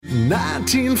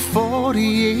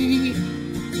1948,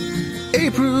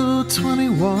 April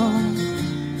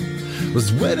 21,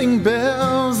 was wedding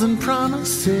bells and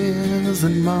promises,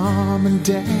 and Mom and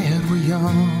Dad were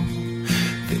young.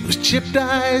 There was chipped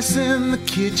ice in the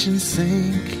kitchen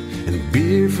sink and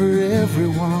beer for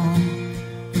everyone.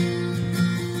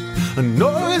 A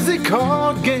noisy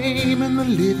card game in the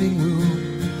living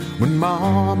room when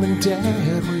Mom and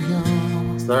Dad were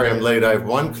young. Sorry I'm late. I have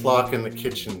one clock in the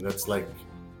kitchen that's like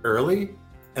early,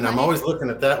 and I'm always looking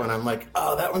at that one. I'm like,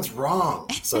 oh, that one's wrong.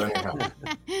 So anyhow.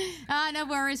 No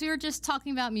worries. We were just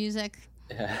talking about music.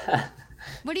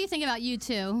 What do you think about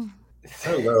U2?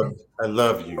 I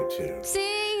love U2.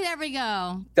 See, there we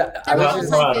go. That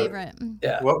was my favorite.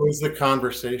 Yeah. What was the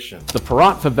conversation? The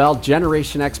Perrant Favel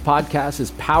Generation X podcast is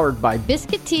powered by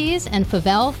Biscuit Teas and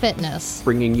Favel Fitness,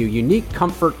 bringing you unique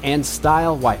comfort and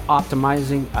style while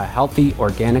optimizing a healthy,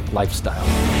 organic lifestyle.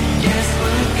 Yes,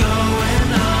 we're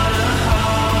going on a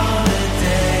holiday.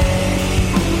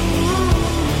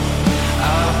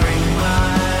 I'll bring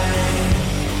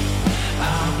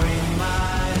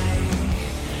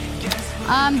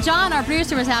mine. John, our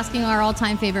producer, was asking our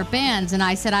all-time favorite bands, and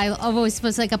I said I always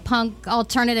was like a punk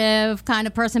alternative kind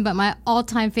of person, but my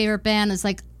all-time favorite band is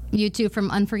like U2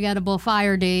 from Unforgettable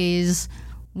Fire Days,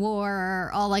 War,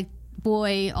 all like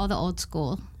Boy, all the old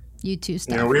school U2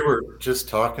 stuff. You know, we were just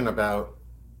talking about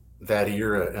that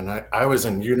era, and I was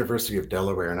in University of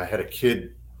Delaware, and I had a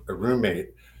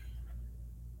roommate,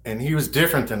 and he was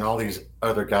different than all these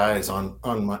other guys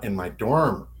in my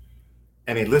dorm.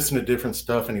 And he listened to different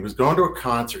stuff, and he was going to a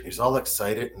concert, and he's all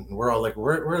excited, and we're all like,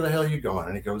 where the hell are you going?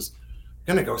 And he goes,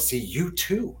 I'm gonna go see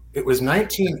U2. It was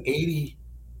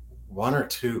 1981 or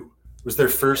 2. It was their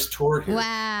first tour here.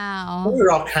 Wow. We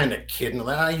were all kind of kidding,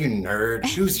 like, you nerd,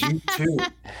 who's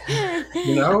U2?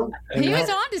 You know? And he was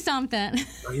onto something.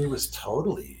 He was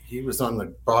on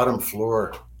the bottom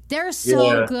floor. They're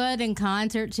so good in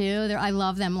concert too. I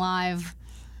love them live.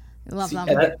 I love them.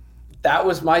 That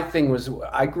was my thing. Was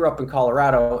I grew up in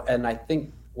Colorado, and I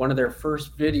think one of their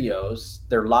first videos,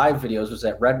 their live videos, was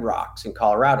at Red Rocks in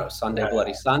Colorado, Sunday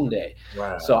Bloody Sunday.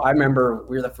 Wow. So I remember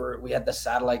we had the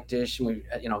satellite dish, and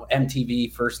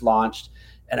MTV first launched,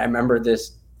 and I remember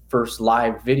this first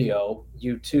live video,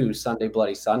 U2, Sunday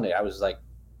Bloody Sunday. I was like,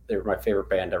 they were my favorite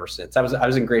band ever since. I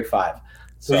was in grade 5.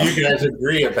 So you guys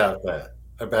agree about that?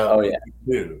 About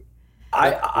U2?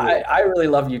 I really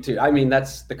love U2. I mean,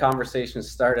 that's the conversation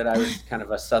started. I was kind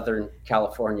of a Southern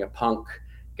California punk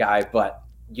guy, but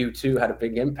U2 had a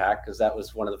big impact because that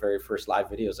was one of the very first live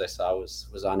videos I saw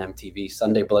was on MTV,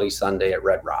 Sunday Bloody Sunday at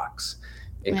Red Rocks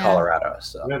in Colorado.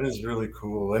 So that is really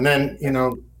cool. And then,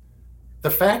 the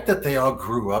fact that they all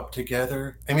grew up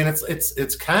together, I mean,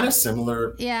 it's kind of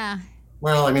similar. Yeah.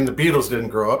 Well, I mean, the Beatles didn't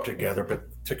grow up together, but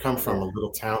to come from a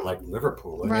little town like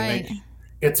Liverpool, I mean,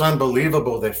 it's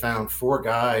unbelievable. They found 4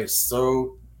 guys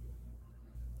so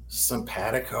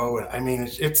simpatico. I mean,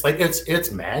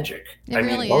 it's magic. It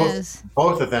really is.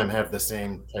 Both of them have the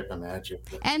same type of magic.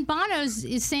 And Bono's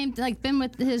been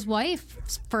with his wife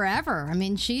forever. I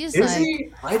mean, she's is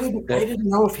he? I didn't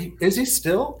know if he is. He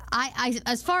still? I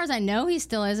as far as I know, he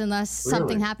still is, unless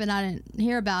something happened. I didn't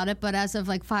hear about it. But as of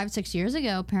like 5-6 years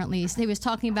ago, apparently he was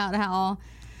talking about how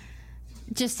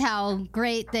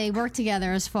great they work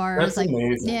together as far as like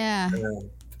amazing. Yeah.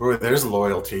 Boy, there's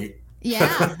loyalty.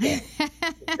 Yeah.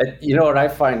 You know what I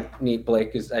find neat,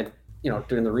 Blake, is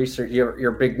doing the research,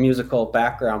 your big musical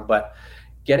background, but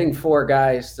getting 4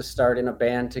 guys to start in a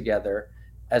band together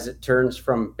as it turns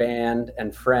from band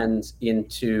and friends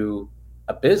into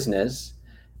a business,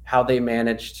 how they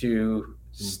manage to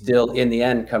still in the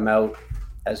end come out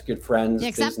as good friends. Yeah,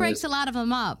 because that breaks a lot of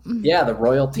them up. Yeah, the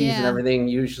royalties and everything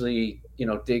usually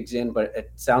digs in, but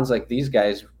it sounds like these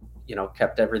guys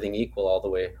kept everything equal all the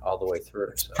way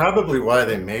through. So. Probably why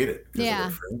they made it. Yeah.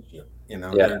 Of their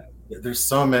friendship. There's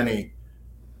so many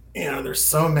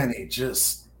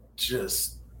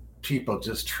just people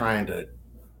just trying to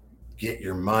get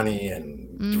your money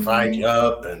and divide you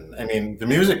up, and I mean the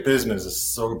music business is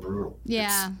so brutal.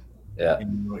 Yeah.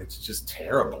 It's just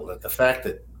terrible that the fact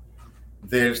that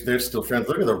they're still friends.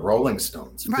 Look at the Rolling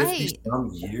Stones.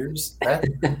 50-some years.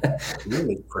 That's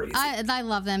really crazy. I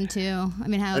love them too. I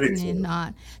mean, how can you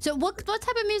not? So what type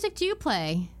of music do you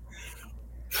play?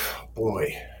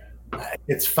 Boy,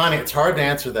 it's funny. It's hard to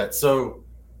answer that. So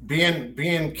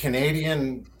being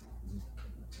Canadian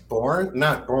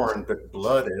not born, but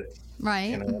blooded.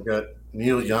 Right. I've got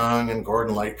Neil Young and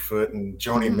Gordon Lightfoot and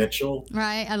Joni Mitchell.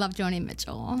 Right. I love Joni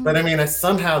Mitchell. But I mean, I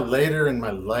somehow later in my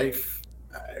life,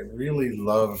 I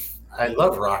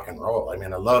love rock and roll. I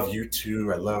mean, I love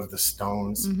U2. I love the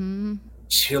Stones.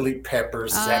 Chili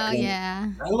Peppers, Oh, Zeppelin.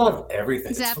 yeah. I love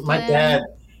everything. Zeppelin.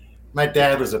 My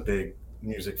dad was a big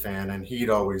music fan, and he'd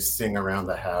always sing around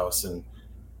the house.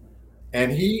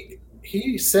 And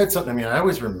he said something to me. I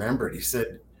always remembered. He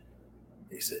said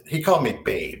he called me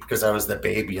Babe because I was the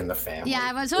baby in the family. Yeah,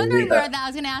 I was wondering where that I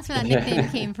was going to ask where that nickname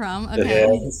came from. Okay.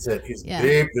 Yeah, he said,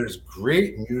 Babe, there's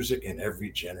great music in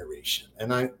every generation.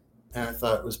 And I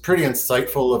thought it was pretty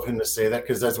insightful of him to say that,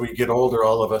 because as we get older,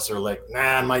 all of us are like,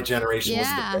 nah, my generation was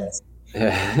the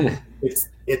best.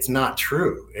 It's not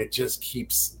true. It just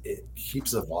keeps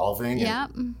evolving. Yeah.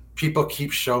 And people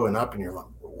keep showing up, and you're like,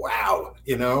 wow,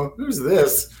 who's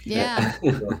this? Yeah.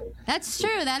 That's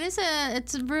true. That is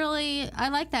it's really, I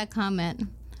like that comment.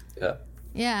 Yeah.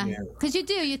 Yeah. Because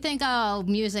you think, oh,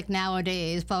 music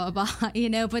nowadays, blah, blah,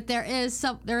 blah, but there is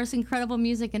incredible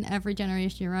music in every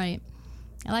generation. You're right.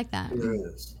 I like that.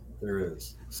 There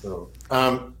is. So,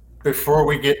 before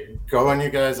we get going, you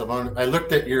guys, I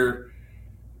looked at your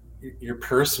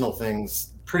personal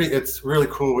things. It's really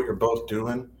cool what you're both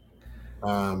doing.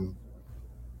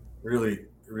 Really,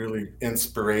 really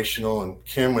inspirational. And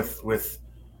Kim with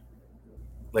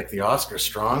like the Oscar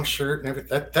Strong shirt and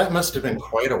everything. That must have been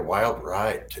quite a wild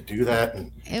ride to do that.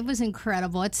 And it was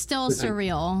incredible. It's still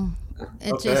surreal.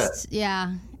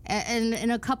 Yeah. And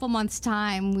in a couple months'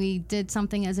 time, we did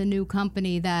something as a new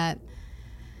company that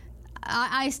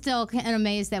I still am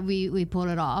amazed that we pulled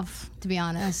it off, to be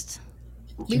honest.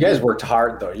 You guys worked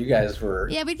hard, though. You guys were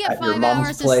we'd get at 5 your mom's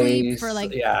hours place. to sleep for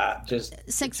like just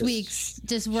 6 weeks,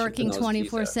 just working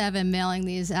 24/7, mailing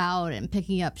these out and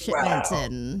picking up shipments,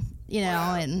 and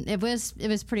and it was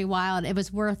pretty wild. It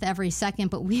was worth every second,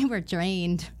 but we were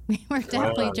drained. We were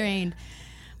definitely drained.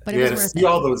 But it was worth see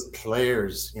all those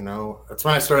players, that's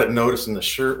when I started noticing the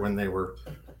shirt when they were,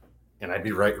 and I'd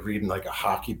be reading like a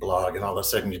hockey blog, and all of a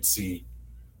sudden you'd see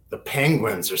the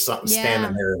Penguins or something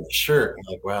standing there in the shirt. And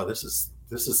like, wow, this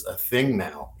is a thing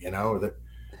now, that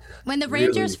when the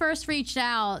Rangers first reached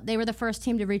out, they were the first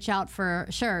team to reach out for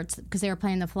shirts because they were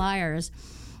playing the Flyers.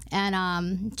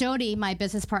 And Jody, my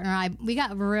business partner, and I, we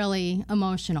got really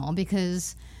emotional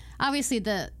because obviously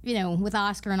with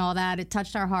Oscar and all that, it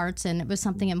touched our hearts and it was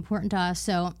something important to us.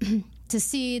 So to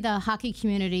see the hockey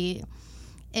community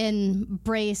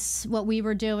embrace what we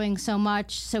were doing so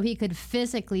much so he could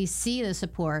physically see the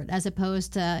support as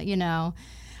opposed to,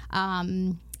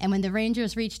 and when the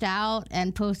Rangers reached out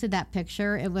and posted that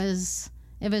picture, it was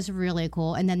really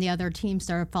cool. And then the other team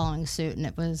started following suit, and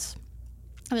it was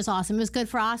awesome. It was good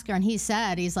for Oscar, and he's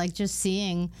like, just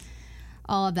seeing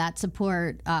all of that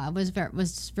support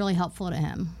was really helpful to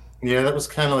him. Yeah, that was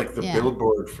kind of like the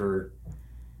billboard for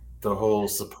the whole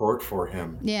support for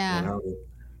him. Yeah.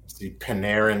 See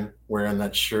Panarin wearing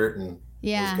that shirt, and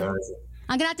those guys.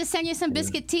 I'm gonna have to send you some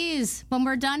biscuit teas when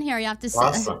we're done here. You have to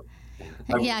awesome.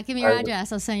 Give me your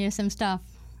address. I'll send you some stuff.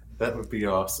 That would be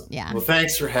awesome. Yeah. Well,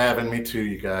 thanks for having me too,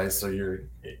 you guys. So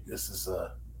this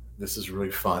is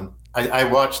really fun. I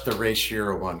watched the Ray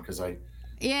Shero one because I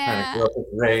kind of grew up with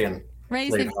Ray, and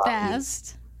Ray's the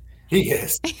best. He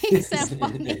is. He's so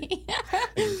funny.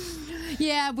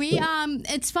 Yeah,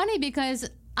 it's funny because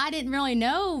I didn't really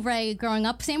know Ray growing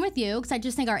up. Same with you, because I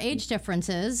just think our age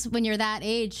differences. When you're that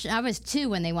age, I was 2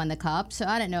 when they won the cup, so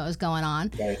I didn't know what was going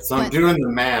on. Right. So I'm doing the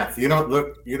math. You don't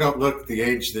look the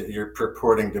age that you're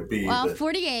purporting to be. Well,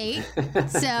 48.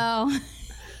 So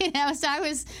so I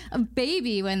was a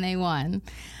baby when they won.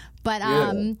 But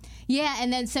and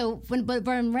then so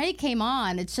when Ray came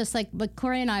on, it's just like what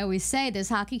Corey and I always say: this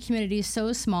hockey community is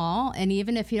so small, and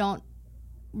even if you don't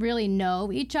really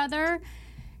know each other,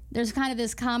 there's kind of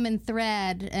this common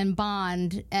thread and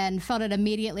bond, and felt it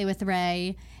immediately with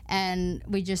Ray, and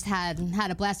we just had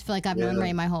a blast. I feel like I've known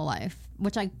Ray my whole life,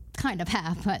 which I kind of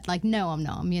have, but like know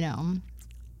him.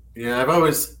 Yeah, I've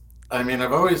always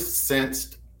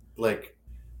sensed like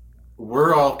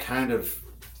we're all kind of,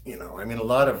 a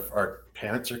lot of our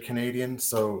parents are Canadian,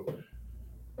 so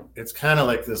it's kind of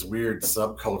like this weird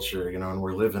subculture, and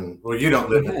we're living. Well, you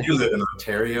live in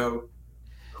Ontario,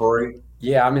 Corey.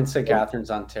 Yeah, I'm in St.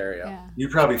 Catharines, Ontario. Yeah. You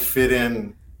probably fit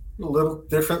in a little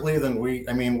differently than we.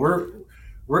 I mean,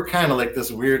 we're kind of like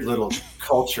this weird little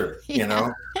culture, like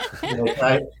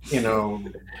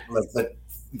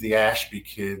the Ashby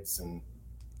kids, and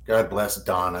God bless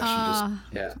Donna.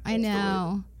 I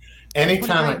know.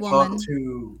 Anytime I talk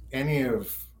to any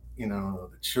of the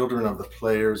children of the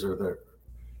players or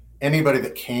anybody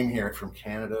that came here from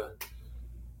Canada,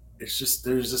 it's just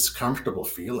there's this comfortable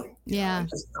feeling. Yeah.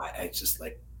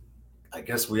 I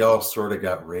guess we all sort of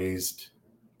got raised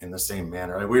in the same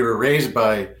manner. We were raised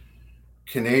by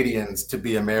Canadians to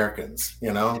be Americans,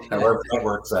 however that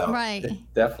works out. Right.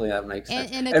 Definitely, that makes sense.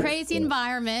 In a crazy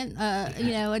environment,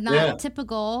 not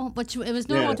typical, which it was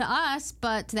normal to us,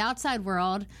 but to the outside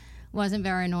world wasn't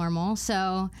very normal.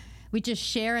 So we just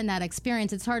share in that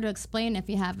experience. It's hard to explain if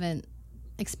you haven't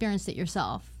experienced it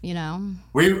yourself,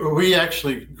 We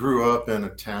actually grew up in a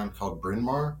town called Bryn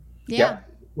Mawr. Yeah.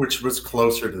 Which was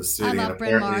closer to the city. I love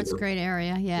Bryn Mawr. It's a great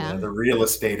area. Yeah. The real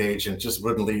estate agent just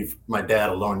wouldn't leave my dad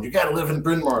alone. You got to live in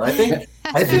Bryn Mawr. I think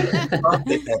they thought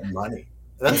they had money.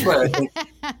 That's why I think,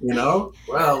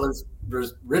 well,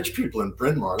 there's rich people in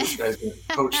Bryn Mawr. This guy's going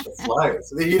to coach the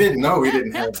Flyers. He didn't know we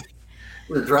didn't have.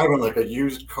 We were driving like a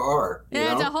used car.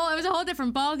 Yeah, it was a whole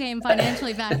different ballgame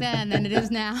financially back then than it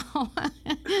is now.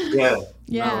 Yeah.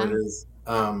 No, it is.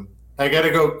 I got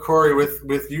to go, Corey,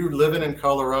 with you living in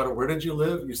Colorado. Where did you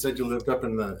live? You said you lived up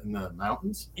in the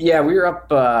mountains? Yeah, we were up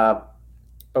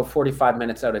about 45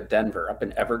 minutes out of Denver, up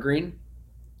in Evergreen,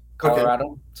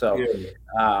 Colorado. Okay.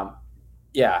 So,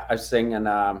 I was singing.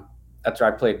 That's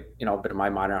where I played, a bit of my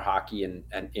minor hockey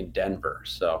in Denver.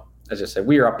 So, as I said,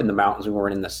 we were up in the mountains. We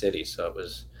weren't in the city. So it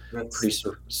was pretty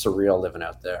surreal living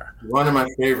out there. One of my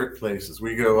favorite places.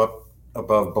 We go up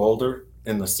above Boulder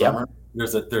in the summer.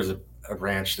 Yep. There's a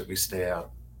ranch that we stay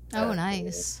out. Oh,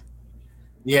 nice.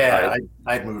 Yeah,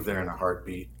 I'd move there in a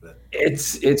heartbeat. But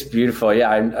it's beautiful. Yeah,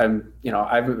 I'm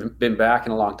I haven't been back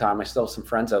in a long time. I still have some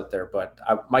friends out there, but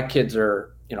my kids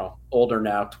are older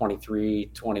now,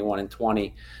 23, 21, and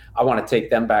 20. I want to take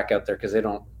them back out there because they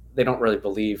don't really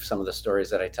believe some of the stories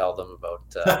that I tell them about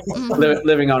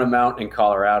living on a mountain in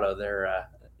Colorado.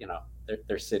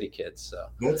 They're city kids. So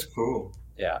that's cool.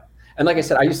 Yeah. And like I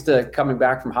said, I used to, coming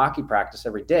back from hockey practice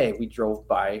every day, we drove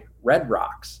by Red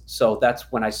Rocks. So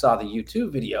that's when I saw the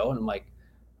U2 video, and I'm like,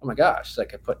 oh my gosh,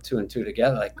 like I put two and two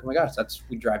together, like, oh my gosh,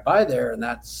 we drive by there, and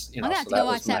that's, I'm gonna have to go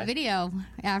watch that video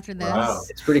after this. Wow.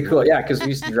 It's pretty cool. Yeah, because we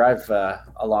used to drive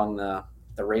along the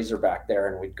Razorback there,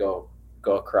 and we'd go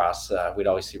across, we'd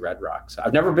always see Red Rocks.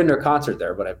 I've never been to a concert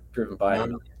there, but I've driven by it a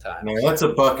million times. No, that's a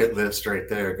bucket list right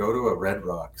there. Go to a Red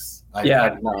Rocks. I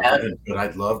haven't, but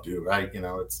I'd love to.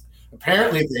 It's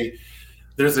apparently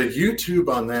there's a YouTube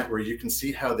on that where you can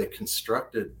see how they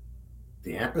constructed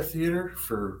the amphitheater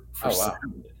for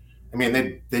sound. I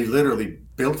mean, they literally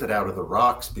built it out of the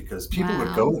rocks because people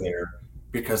would go there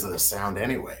because of the sound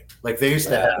anyway. Like they used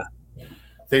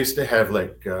to have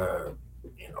like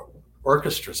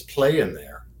orchestras play in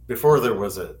there before there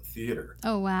was a theater.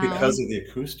 Oh wow! Because of the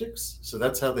acoustics. So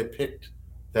that's how they picked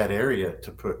that area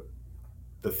to put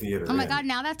the theater. Oh my God!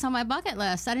 Now that's on my bucket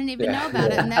list. I didn't even know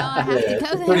about it. Now I have to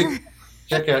go there.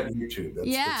 Check out YouTube.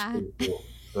 That's pretty cool.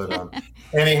 But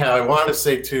anyhow, I want to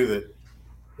say too that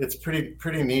it's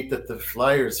pretty neat that the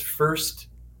Flyers' first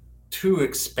 2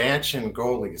 expansion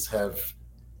goalies have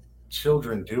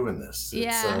children doing this.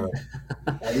 Yeah.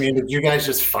 I mean, did you guys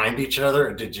just find each other,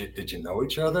 or did you know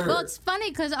each other? Well, it's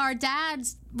funny because our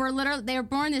dads they were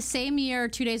born the same year,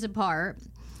 2 days apart.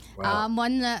 Wow.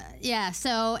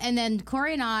 So, and then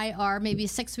Corey and I are maybe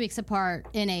 6 weeks apart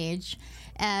in age.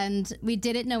 And we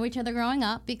didn't know each other growing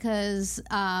up because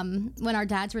when our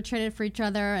dads were traded for each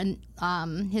other, and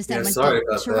his dad went to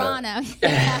Toronto.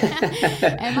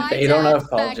 And my dad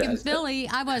back in Philly,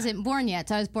 I wasn't born yet.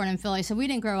 So I was born in Philly, so we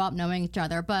didn't grow up knowing each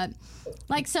other. But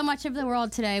like so much of the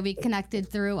world today, we connected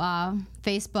through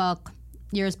Facebook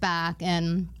years back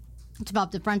and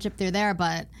developed a friendship through there.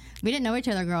 But we didn't know each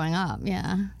other growing up.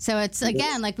 Yeah. So it's,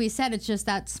 again, like we said, it's just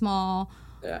that small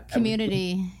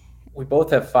community. We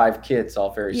both have 5 kids,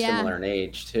 all very similar in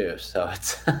age too. So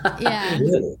it's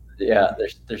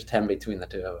there's 10 between the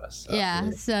 2 of us. So. Yeah,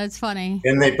 so it's funny.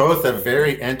 And they both have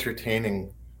very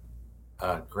entertaining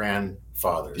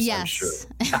grandfathers. Yes, I'm sure.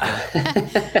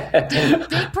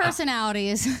 big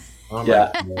personalities. Oh my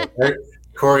God.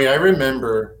 Corey, I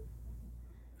remember.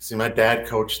 See, my dad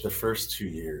coached the first 2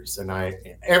 years, and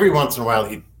every once in a while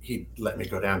he'd let me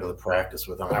go down to the practice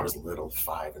with him. I was little,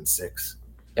 5 and 6.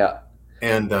 Yeah.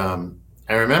 And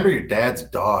I remember your dad's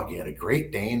dog. He had a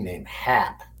Great Dane named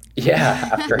Hap. Yeah,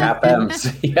 after Hap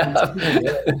Ems. Yeah.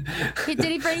 Did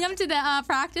he bring him to the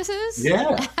practices?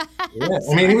 Yeah.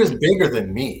 I mean, he was bigger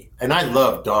than me, and I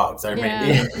love dogs. I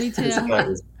mean, me too.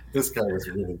 This guy was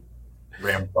really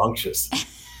rambunctious.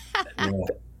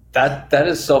 That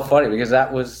is so funny because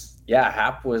that was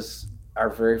Hap was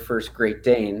our very first Great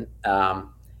Dane.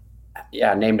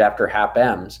 Named after Hap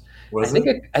Ems. I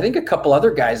think a couple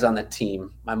other guys on the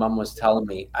team, my mom was telling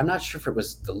me, I'm not sure if it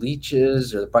was the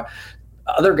Leeches or the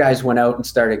other guys went out and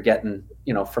started getting,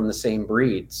 from the same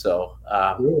breed. So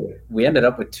we ended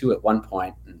up with 2 at one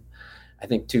point. And I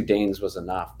think 2 Danes was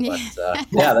enough. But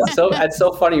yeah, that's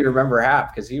so funny you remember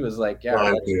Hap, because he was like, yeah,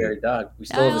 legendary Doug. We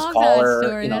still have his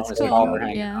collar, his collar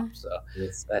hanging up. So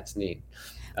that's neat.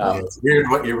 It's weird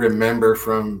what you remember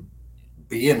from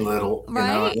being little.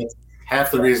 Right. That's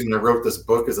half the reason I wrote this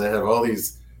book is I have all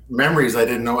these memories I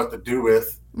didn't know what to do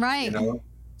with. Right.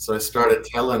 So I started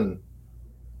telling,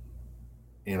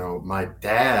 my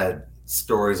dad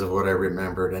stories of what I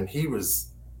remembered, and he was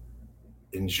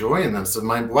enjoying them. So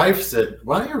my wife said,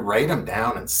 why don't you write them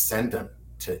down and send them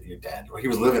to your dad? Well, he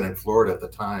was living in Florida at the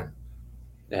time.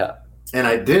 Yeah. And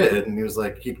I did. And he was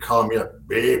like, he'd call me up,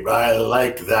 babe, I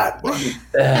like that one.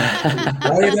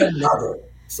 Write another.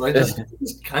 So I just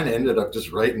kind of ended up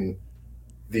just writing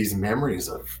these memories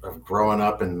of growing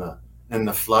up in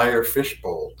the Flyer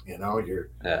fishbowl. You're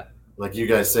like you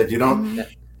guys said, you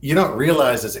don't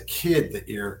realize as a kid that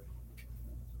you're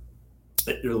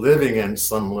living in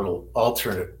some little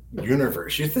alternate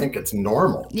universe. You think it's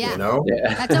normal,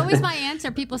 That's always my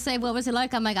answer. People say, what was it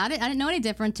like? I'm like, I didn't know any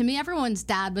different. To me, everyone's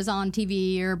dad was on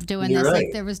TV or doing this. Right.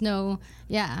 Like there was no,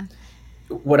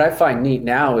 What I find neat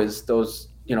now is those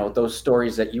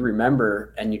stories that you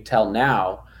remember and you tell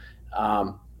now,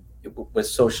 with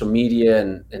social media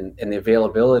and the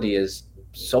availability, is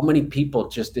so many people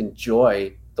just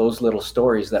enjoy those little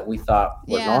stories that we thought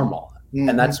were normal. Mm-hmm.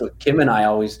 And that's what Kim and I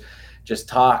always just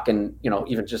talk, and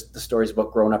even just the stories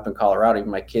about growing up in Colorado. Even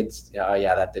my kids,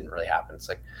 that didn't really happen. It's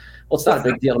like, well, it's not a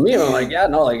big deal to me. I'm like,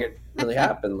 it really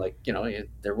happened. Like,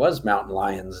 there was mountain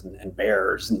lions and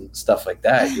bears and stuff like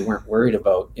that. You weren't worried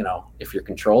about, if your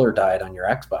controller died on your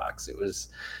Xbox. It was.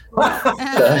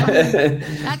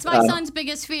 That's my son's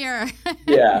biggest fear.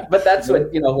 Yeah, but that's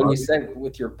what when you said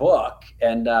with your book,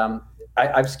 and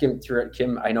I've skimmed through it.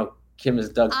 Kim, I know Kim has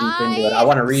dug deep into it. I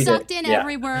want to read it. Sucked in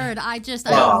every word. I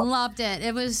loved it.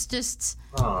 It was just,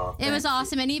 it was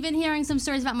awesome. And even hearing some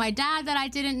stories about my dad that I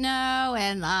didn't know,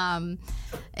 and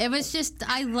it was just,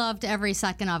 I loved every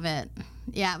second of it.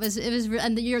 Yeah, it was,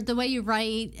 and the way you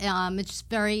write, it's just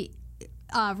very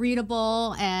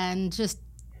readable and just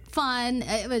fun.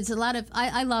 It was a lot of,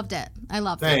 I loved it. I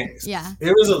loved Thanks. it. Yeah.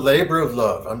 It was a labor of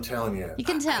love, I'm telling you. You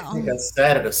can tell. I think I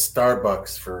sat at a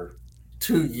Starbucks for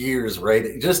 2 years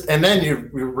writing, and then you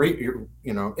read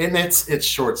and it's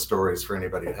short stories for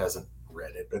anybody who hasn't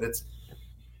read it, but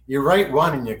you write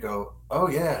one and you go, oh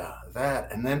yeah,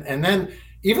 that, and then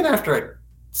even after I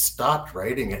stopped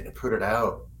writing it and put it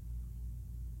out,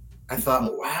 I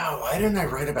thought, wow, why didn't I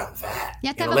write about that?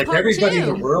 Like everybody in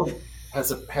the world has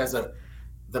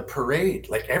the parade,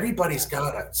 like everybody's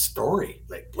got a story,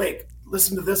 like Blake,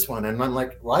 listen to this one. And I'm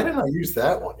like, why didn't I use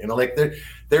that one? Like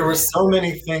there were so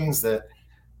many things that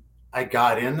I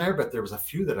got in there, but there was a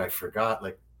few that I forgot.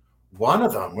 Like one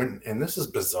of them, and this is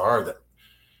bizarre, do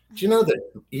you know that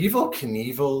Evel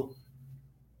Knievel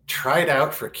tried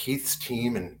out for Keith's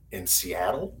team in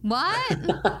Seattle? What?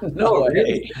 No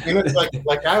way. It's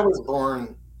like I was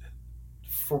born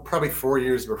probably 4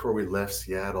 years before we left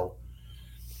Seattle.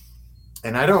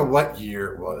 And I don't know what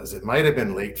year it was. It might have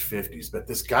been late 50s, but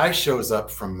this guy shows up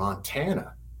from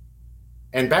Montana.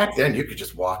 And back then you could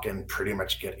just walk in, pretty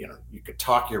much get, you could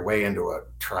talk your way into a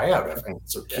tryout. And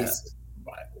so Keith said,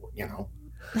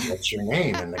 what's your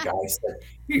name? And the guy said,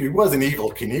 he wasn't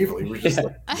Evel Knievel. He was just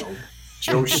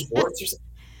Joe Schwartz or something.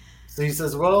 So he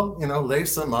says, well,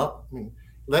 lace him up.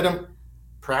 Let him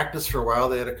practice for a while.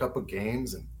 They had a couple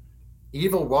games, and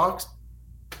Evel walks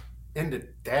into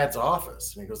Dad's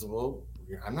office. And he goes, well,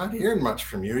 I'm not hearing much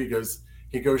from you. He goes,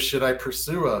 should I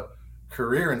pursue a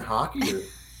career in hockey, or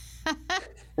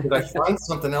should I find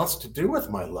something else to do with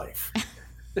my life?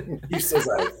 He says,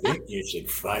 I think you should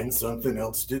find something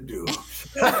else to do.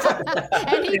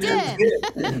 And he did.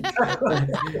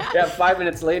 Yeah, 5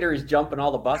 minutes later, he's jumping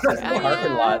all the buses in the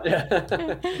parking lot.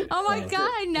 Oh my God,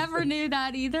 I never knew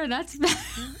that either. That's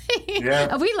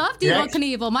yeah. We loved Evel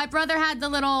Knievel. My brother had the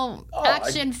little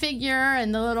action figure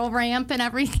and the little ramp and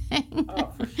everything.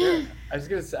 Oh, for sure. I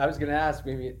was gonna ask,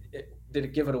 maybe did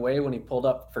it give it away when he pulled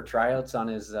up for tryouts on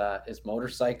his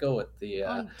motorcycle with the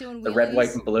red,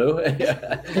 white, and blue?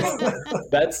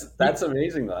 That's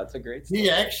amazing though. That's a great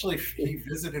story. He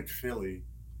visited Philly.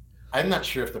 I'm not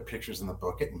sure if the picture's in the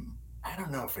book. I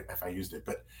don't know if I used it,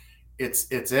 but it's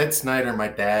Ed Snyder, my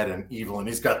dad, and Evel, and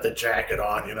he's got the jacket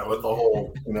on, with the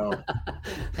whole,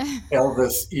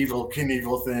 Elvis Evel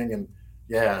Knievel thing,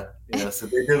 and so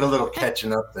they did a little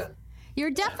catching up then. You're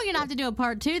definitely going to have to do a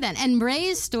part 2 then. And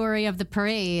Ray's story of the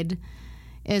parade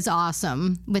is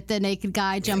awesome, with the naked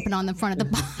guy jumping on the front of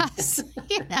the bus.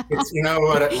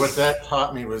 What that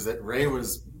taught me was that Ray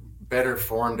was better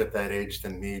formed at that age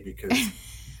than me, because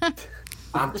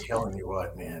I'm telling you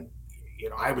what, man,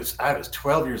 I was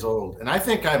 12 years old, and I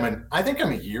think I'm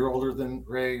a year older than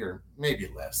Ray, or maybe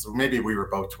less. So maybe we were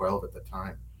both 12 at the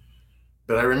time.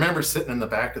 But I remember sitting in the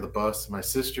back of the bus. My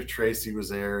sister Tracy was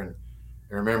there, and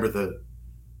I remember the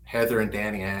Heather and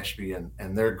Danny Ashby and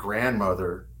their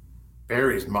grandmother,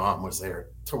 Barry's mom, was there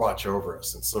to watch over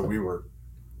us. And so we were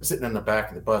sitting in the back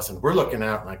of the bus, and we're looking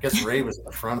out, and I guess Ray was in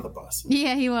the front of the bus.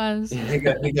 Yeah, he was. He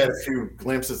got a few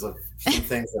glimpses of some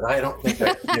things that I don't think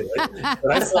I did.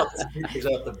 But I saw the speakers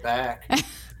out the back.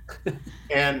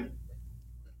 And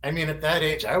I mean, at that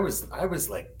age, I was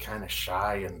like kind of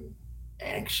shy and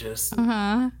anxious.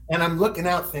 And I'm looking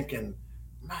out thinking,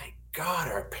 my God,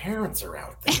 our parents are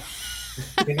out there.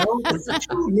 There's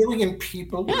 2 million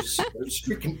people. There's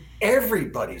freaking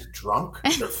everybody's drunk.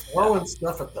 They're throwing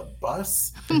stuff at the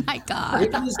bus. Oh my God.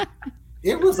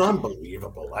 It was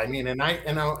unbelievable. I mean, and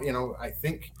I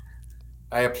think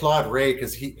I applaud Ray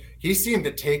because he seemed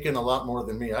to take in a lot more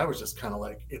than me. I was just kind of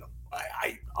like,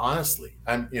 I honestly,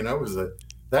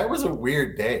 that was a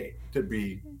weird day to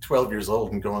be 12 years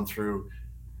old and going through.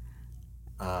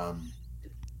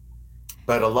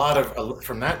 But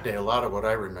from that day, a lot of what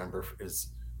I remember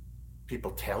is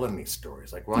people telling me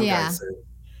stories. Like one guy said,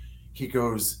 he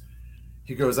goes,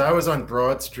 I was on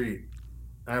Broad Street.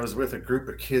 I was with a group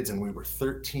of kids and we were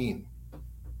 13.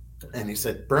 And he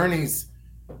said, Bernie's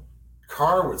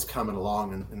car was coming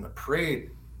along in the parade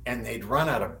and they'd run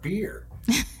out of beer.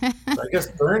 So I guess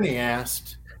Bernie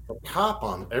asked the cop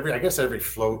every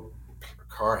float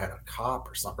car had a cop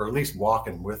or something, or at least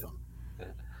walking with them.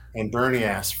 And Bernie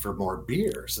asked for more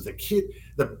beer. So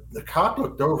the cop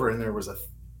looked over and there was a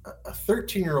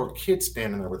 13-year-old kid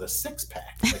standing there with a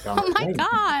 6-pack. Like on my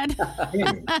God.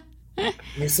 And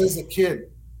he says to the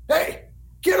kid, hey,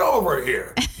 get over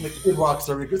here. And the kid walks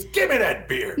over and goes, give me that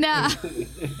beer. No.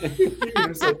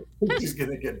 He's like, he's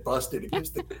going to get busted. He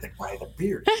gives the guy the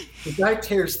beer. The guy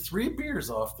tears 3 beers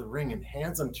off the ring and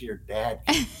hands them to your dad.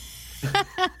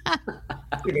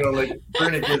 Like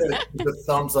Bernie gives the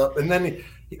thumbs up, and then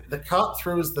the cop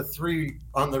throws the 3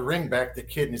 on the ring back to the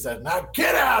kid, and he said, "Now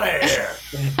get out of here!"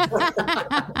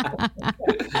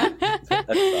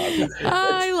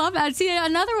 I love that. See,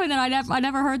 another one that I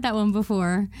never heard that one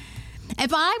before.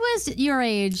 If I was your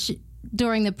age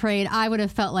during the parade, I would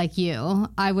have felt like you.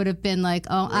 I would have been like,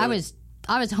 oh, really?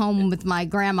 I was home with my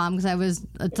grandma because I was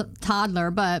a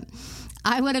toddler, but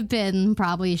I would have been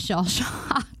probably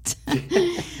shell-shocked.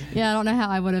 Yeah, I don't know how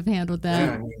I would have handled that.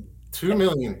 Yeah, I mean, 2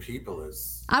 million people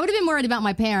is... I would have been worried about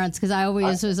my parents because I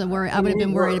always was worried. I would have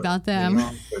been worried about them.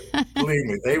 Believe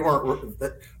me, they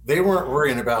weren't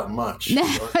worrying about much. No,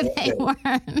 they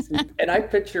weren't. And I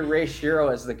picture Ray Shiro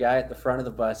as the guy at the front of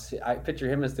the bus. I picture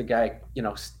him as the guy,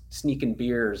 sneaking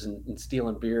beers and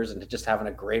stealing beers and just having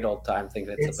a great old time,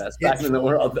 thinking it's the best time in the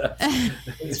world.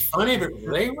 It's funny, but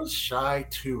Ray was shy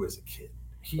too as a kid.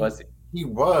 Was he? He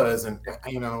was, and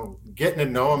getting to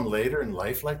know him later in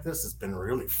life like this has been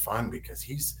really fun because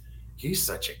he's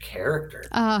such a character.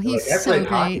 Oh, he's so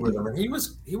great. With him, and he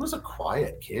was a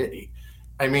quiet kid.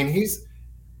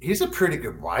 He's a pretty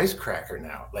good wisecracker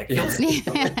now. Like, I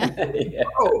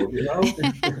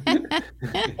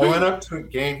went up to a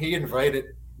game. He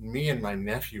invited me and my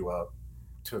nephew up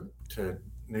to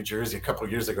New Jersey a couple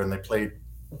of years ago, and they played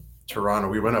Toronto.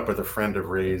 We went up with a friend of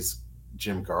Ray's,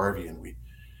 Jim Garvey, and we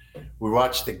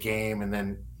watched the game. And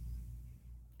then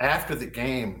after the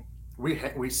game,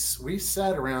 we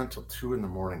sat around till 2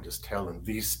 a.m. just telling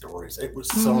these stories. It was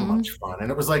so much fun,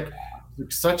 and it was like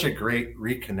such a great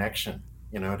reconnection.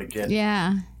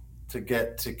 To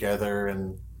get together,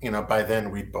 and by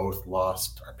then we both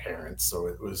lost our parents, so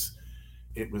it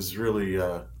was really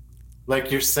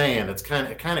like you're saying, it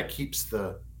kind of keeps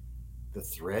the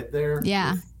thread there.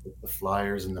 With the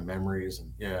flyers and the memories,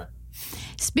 and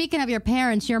Speaking of your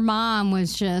parents, your mom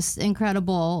was just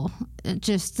incredible.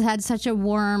 Just had such a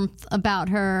warmth about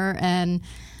her, and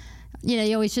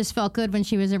you always just felt good when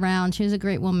she was around. She was a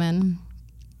great woman.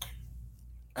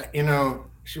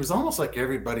 She was almost like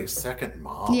everybody's second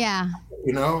mom. Yeah.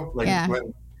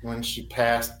 When she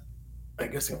passed, I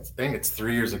think it's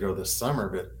 3 years ago this summer,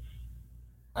 but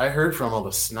I heard from all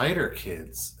the Snyder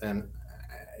kids, and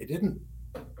I didn't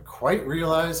quite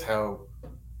realize how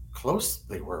close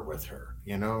they were with her,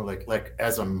 like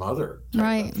as a mother.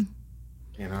 Right.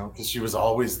 Because she was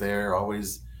always there,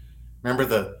 always. Remember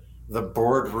the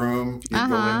boardroom? You go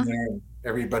in there and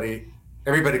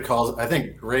everybody calls it, I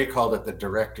think Ray called it the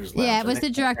director's lounge. Yeah, it was the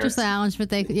director's lounge,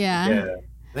 but I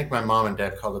think my mom and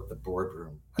dad called it the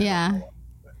boardroom. I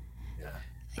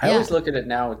always look at it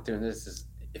now with doing this is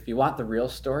if you want the real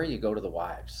story, you go to the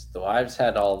wives. The wives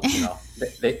had all,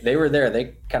 they were there.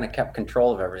 They kind of kept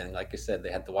control of everything. Like I said,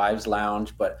 they had the wives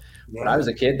lounge, but when I was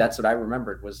a kid, that's what I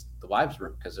remembered was the wives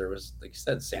room. Cause there was, like you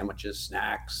said, sandwiches,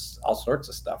 snacks, all sorts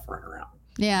of stuff running around.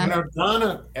 Yeah.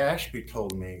 Donna Ashby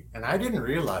told me, and I didn't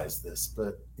realize this,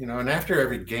 but and after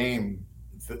every game,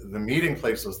 the meeting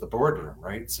place was the boardroom,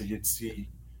 right? So you'd see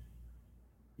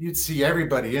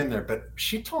everybody in there, but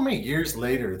she told me years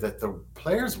later that the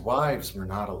players' wives were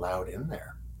not allowed in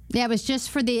there. Yeah, it was just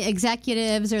for the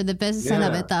executives or the business end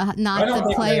of it, not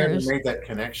the players. I made that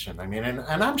connection. I mean, and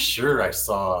I'm sure I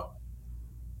saw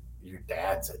your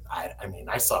dad's.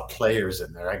 I saw players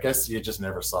in there. I guess you just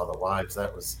never saw the wives.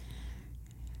 That was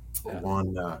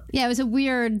one. Yeah, it was a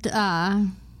weird.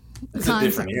 It's a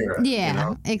different era.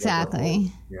 Yeah,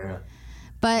 exactly. Yeah.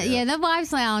 But yeah, the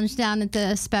wives' lounge down at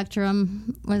the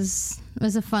Spectrum was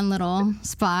a fun little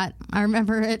spot. I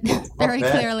remember it very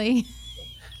clearly.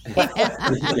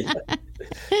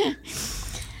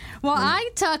 Well,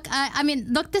 I mean,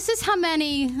 look, this is how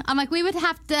many. I'm like, we would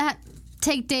have to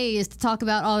take days to talk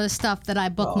about all this stuff that I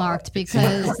bookmarked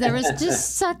because there was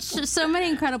just so many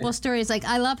incredible stories. Like,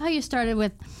 I love how you started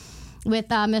with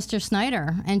Mr.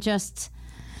 Snyder and just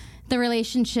the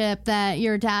relationship that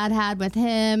your dad had with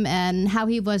him and how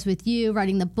he was with you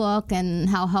writing the book and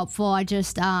how helpful. I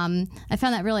just I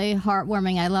found that really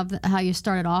heartwarming. I love how you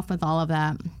started off with all of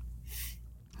that.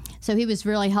 So he was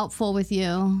really helpful with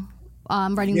you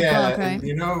writing the book, right?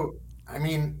 And, I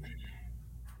mean,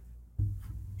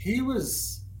 he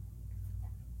was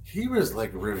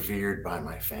like revered by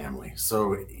my family.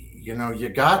 So you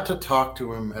got to talk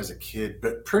to him as a kid,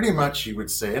 but pretty much you would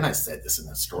say, and I said this in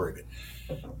the story, but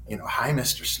hi,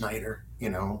 Mr. Snyder.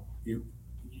 You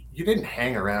didn't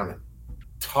hang around and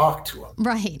talk to him.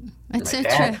 Right. That's so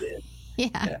true. Did.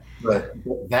 Yeah. But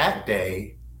that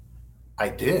day, I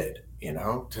did.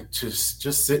 To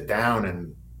just sit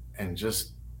down and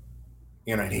just,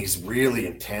 and he's really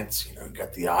intense.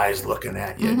 Got the eyes looking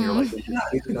at you, and you're like,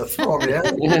 he's gonna throw me out.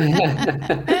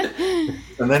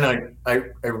 And then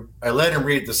I let him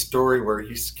read the story where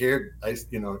he scared. I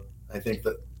think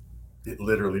that. It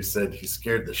literally said he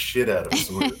scared the shit out of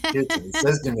some of the kids. And he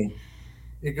says to me,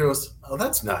 he goes, "Oh,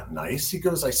 that's not nice." He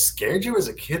goes, "I scared you as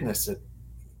a kid." And I said,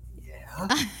 "Yeah."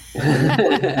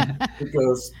 He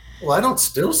goes, "Well, I don't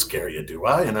still scare you, do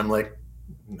I?" And I'm like,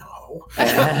 "No."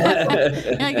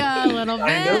 Like a little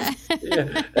bit.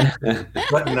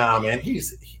 But no, man,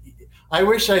 I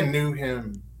wish I knew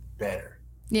him better.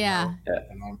 Yeah.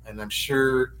 And I'm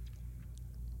sure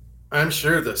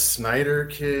the Snyder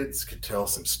kids could tell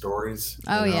some stories.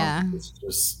 Oh, yeah. It's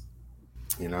just,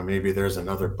 maybe there's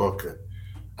another book that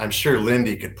I'm sure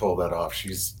Lindy could pull that off.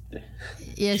 She's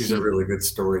a really good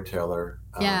storyteller.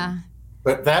 Yeah.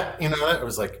 But that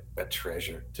was like a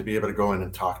treasure to be able to go in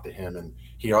and talk to him. And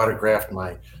he autographed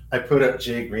I put up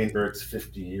Jay Greenberg's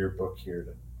 50-year book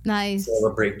here to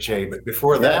celebrate Jay. But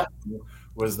before that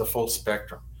was the Full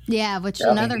Spectrum. Yeah,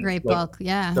 another great book.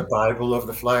 Yeah, the Bible of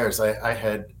the Flyers. I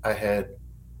had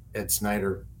Ed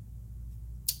Snyder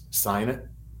sign it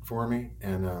for me,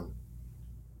 and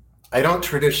I don't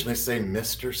traditionally say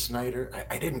Mr. Snyder.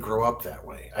 I didn't grow up that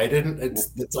way. I didn't.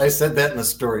 I said that in the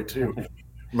story too.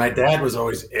 My dad was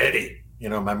always Eddie.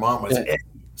 My mom was Eddie.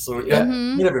 So it got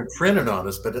imprinted on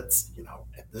us. But it's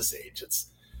at this age, it's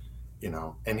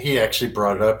and he actually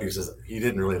brought it up. He says he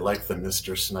didn't really like the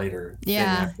Mr. Snyder thing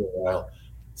after a while.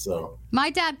 So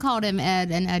my dad called him Ed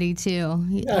and Eddie too.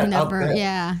 He not bad,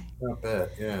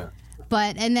 yeah.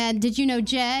 But and then, did you know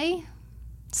Jay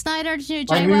Snyder? Did you know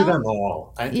Jay? I knew them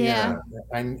all. Did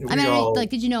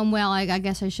you know him well? I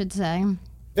guess I should say.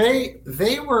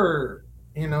 They were,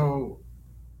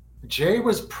 Jay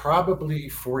was probably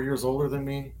 4 years older than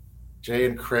me. Jay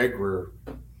and Craig were,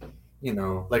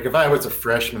 like if I was a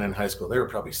freshman in high school, they were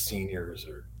probably seniors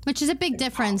or. Which is a big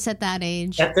difference at that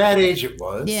age. At that age, it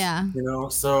was. Yeah.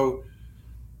 So,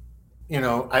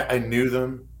 I knew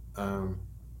them,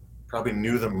 probably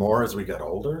knew them more as we got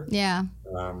older. Yeah.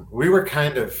 We were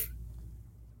kind of,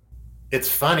 it's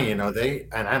funny, and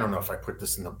I don't know if I put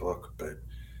this in the book, but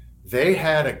they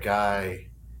had a guy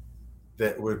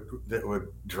that would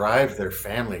drive their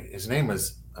family. His name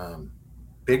was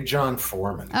Big John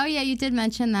Foreman. Oh, yeah, you did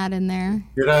mention that in there.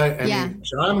 Did I? I mean,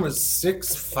 John was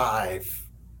 6'5".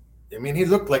 I mean, he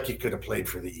looked like he could have played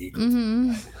for the Eagles.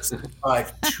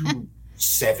 6'5",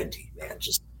 270, man.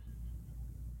 Just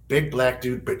big black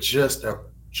dude, but just a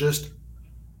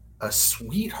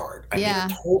sweetheart. I mean, a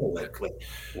total like.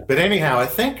 But anyhow, I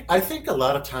think a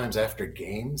lot of times after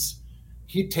games,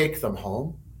 he'd take them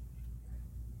home,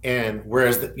 And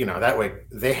whereas, that way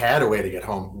they had a way to get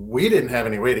home. We didn't have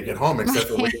any way to get home except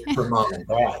for waiting for mom and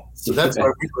dad. So that's why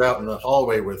we were out in the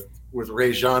hallway with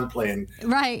Ray Jean playing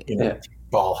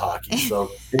ball hockey. So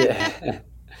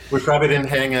we probably didn't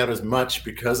hang out as much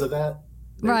because of that.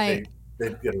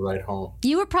 They'd get a ride home.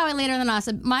 You were probably later than us.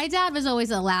 My dad was always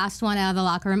the last one out of the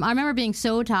locker room. I remember being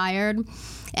so tired.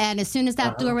 And as soon as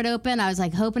that door would open, I was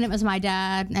like hoping it was my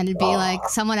dad, and it'd be like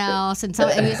someone else. And he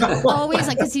was always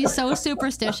like, because he's so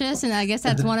superstitious, and I guess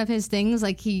that's one of his things.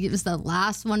 Like he was the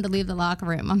last one to leave the locker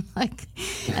room. I'm like,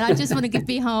 and I just want to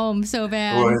be home so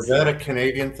bad. Well, is that a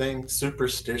Canadian thing?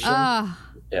 Superstition? Yeah.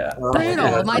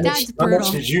 Brutal. My dad's brutal. How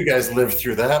much did you guys live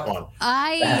through that one?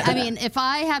 I mean, if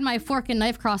I had my fork and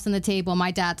knife crossing the table,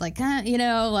 my dad's like, I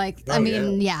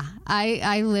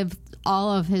lived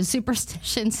all of his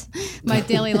superstitions, my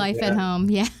daily life at home.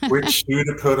 Yeah. Which shoe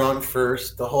to put on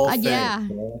first, the whole thing. Yeah.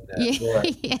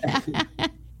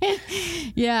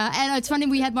 Yeah, and it's funny,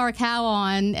 we had Mark Howe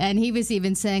on, and he was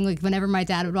even saying, like, whenever my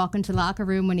dad would walk into the locker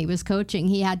room when he was coaching,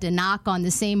 he had to knock on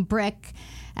the same brick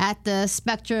at the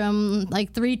Spectrum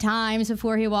like 3 times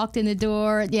before he walked in the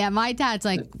door. Yeah, my dad's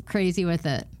like crazy with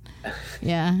it.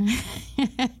 Yeah. I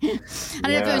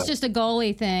don't know if it was just a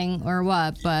goalie thing or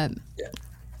what, but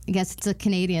I guess it's a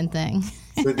Canadian thing.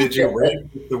 So did you wait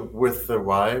with the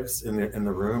wives in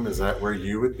the room? Is that where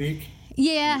you would be?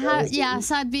 Yeah,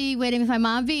 so I'd be waiting with my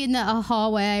mom, be in the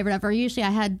hallway or whatever. Usually I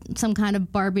had some kind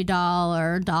of Barbie doll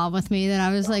or doll with me that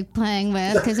I was like playing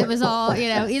with, because it was all,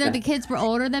 either the kids were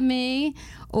older than me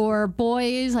or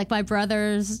boys, like my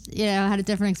brothers, had a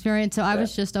different experience. So I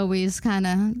was just always kind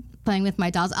of playing with my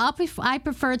dolls. I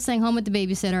preferred staying home with the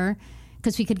babysitter,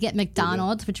 because we could get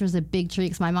McDonald's, which was a big treat,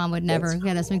 because my mom would never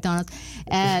get us McDonald's,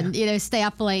 and stay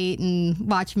up late and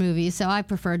watch movies. So I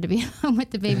preferred to be home with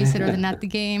the babysitter than at the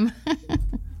game.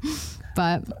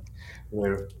 But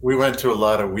we went to a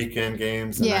lot of weekend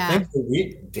games, and I think the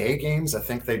weekday games, I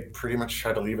think they pretty much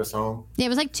try to leave us home. Yeah, it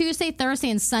was like Tuesday,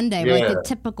 Thursday, and Sunday, were like the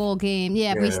typical game.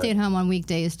 Yeah, we stayed home on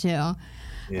weekdays too.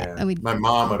 Yeah, my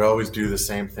mom would always do the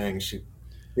same thing.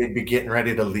 They'd be getting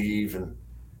ready to leave, and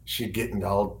she'd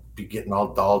be getting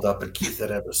all dolled up, and Keith would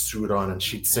have a suit on, and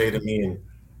she'd say to me and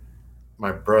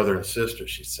my brother and sister,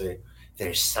 she'd say,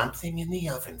 "There's something in the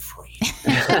oven for you."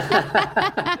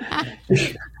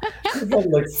 She had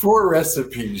like 4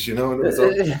 recipes, and it was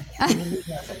all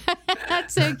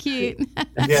That's so cute.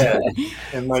 Yeah,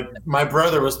 and my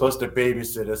brother was supposed to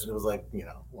babysit us, and it was like,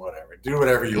 whatever, do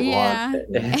whatever you want.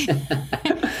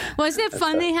 Well, isn't it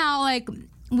funny how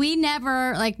we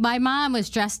never, my mom was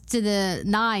dressed to the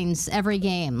nines every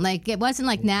game. Like, it wasn't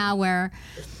like now where,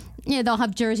 they'll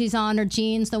have jerseys on or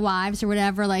jeans, the wives or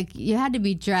whatever. Like, you had to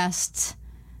be dressed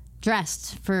to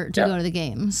go to the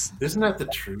games. Isn't that the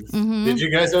truth? Mm-hmm. Did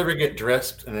you guys ever get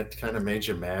dressed and it kind of made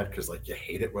you mad because, you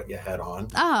hated what you had on?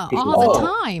 Oh, all the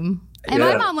time. And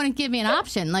my mom wouldn't give me an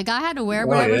option. Like, I had to wear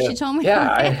whatever she told me to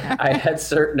wear. I had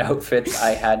certain outfits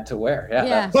I had to wear.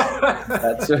 Yeah.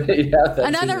 That's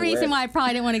another reason why I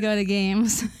probably didn't want to go to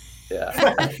games.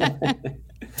 Yeah.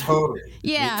 Totally.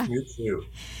 Yeah. Me too.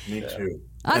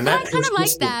 I kind of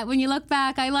like that. When you look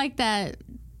back, I like that.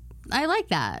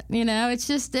 It's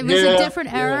just, it was a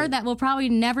different era that will probably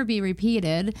never be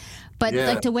repeated.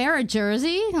 But to wear a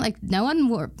jersey,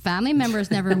 family members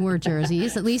never wore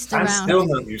jerseys, at least around. I'm still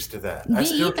not used to that. I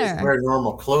still just wear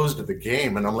normal clothes to the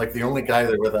game, and I'm like the only guy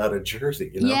there without a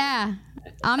jersey, Yeah,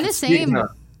 I'm the same.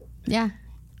 Yeah.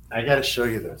 I got to show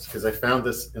you this, because I found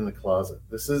this in the closet.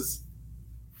 This is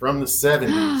from the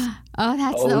 70s. Oh,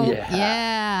 that's old.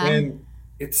 Yeah. And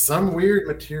it's some weird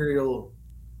material.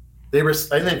 They were,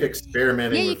 I think,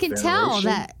 experimenting with you can tell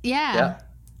that, Yeah.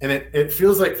 And it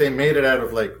feels like they made it out of,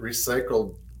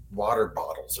 recycled water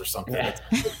bottles or something. I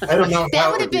don't know that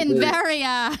how would have been very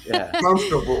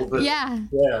comfortable. But yeah.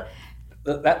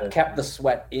 That kept the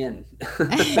sweat in.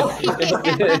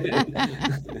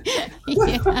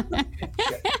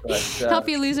 Help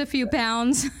you lose a few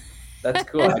pounds. That's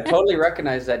cool. I totally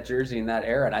recognize that jersey in that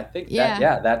era, and I think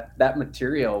that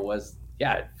material was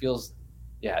it feels.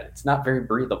 Yeah, it's not very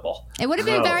breathable. It would have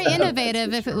been very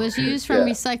innovative if it was used from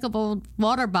recyclable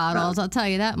water bottles, I'll tell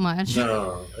you that much.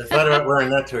 No, I thought about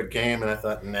wearing that to a game, and I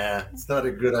thought, nah, it's not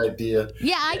a good idea.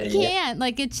 Yeah, I can't.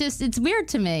 It's weird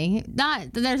to me.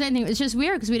 Not that there's anything, it's just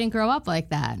weird because we didn't grow up like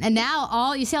that. And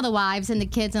now you see all the wives and the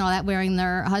kids and all that wearing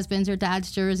their husbands' or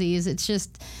dad's jerseys. It's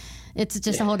just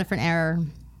a whole different era.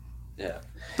 Yeah.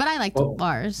 But I like the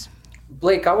bars.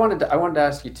 Blake, I wanted to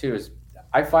ask you too, is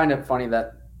I find it funny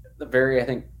that I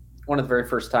think one of the very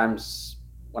first times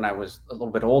when I was a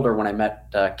little bit older, when I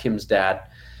met Kim's dad,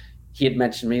 he had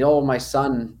mentioned to me, oh, my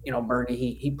son, Bernie,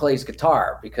 he plays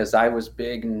guitar, because I was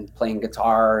big and playing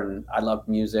guitar and I loved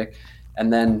music.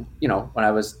 And then, when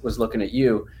I was looking at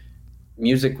you,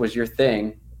 music was your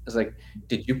thing. I was like,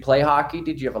 did you play hockey?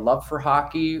 Did you have a love for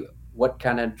hockey? What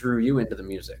kind of drew you into the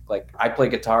music? Like, I play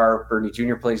guitar, Bernie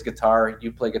Jr. plays guitar,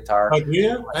 you play guitar. Oh,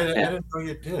 yeah? I didn't know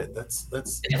you did. That's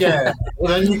yeah.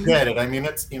 Well, then you get it. I mean,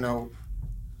 it's,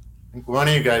 one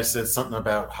of you guys said something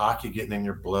about hockey getting in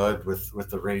your blood with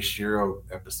the Ray Shero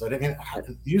episode. I mean,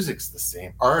 music's the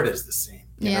same. Art is the same.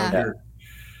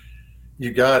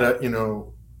 You gotta,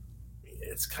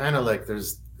 it's kind of like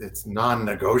it's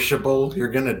non-negotiable. You're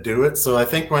going to do it. So I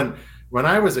think when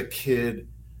I was a kid,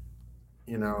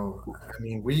 I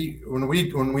mean, when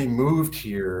we moved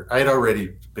here, I'd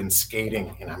already been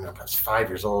skating, I was 5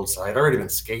 years old. So I'd already been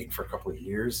skating for a couple of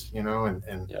years, and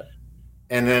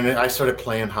then I started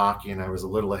playing hockey, and I was a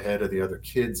little ahead of the other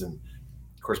kids. And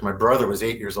of course, my brother was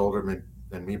 8 years older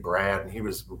than me, Brad, and he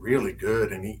was really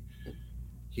good, and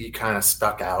he kind of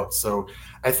stuck out. So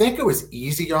I think it was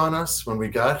easy on us when we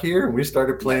got here and we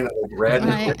started playing red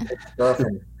stuff,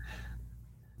 and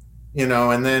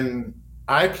and then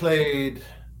I played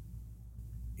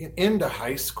into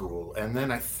high school, and then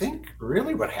I think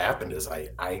really what happened is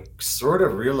I sort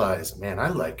of realized, man,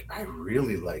 I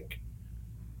really like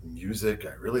music.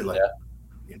 I really like.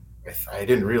 I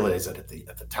didn't realize it at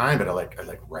the time, but I like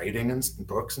writing and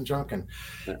books and junk, and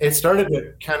it started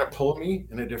to kind of pull me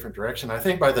in a different direction. I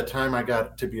think by the time I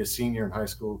got to be a senior in high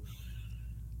school,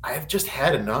 I've just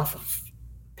had enough of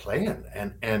playing,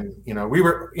 and we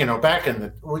were back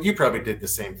in you probably did the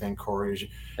same thing,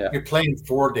 Corey. You're playing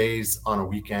 4 days on a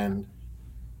weekend,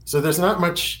 so there's not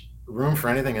much room for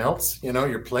anything else.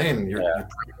 You're playing, you're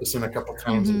practicing a couple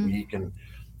times a week, and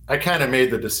I kind of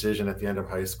made the decision at the end of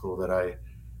high school that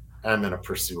I'm going to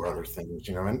pursue other things,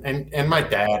 and my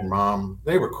dad and mom,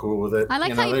 they were cool with it. I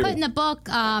like how you put in the book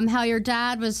how your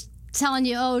dad was telling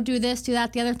you, oh, do this, do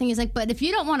that. The other thing is like, but if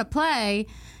you don't want to play,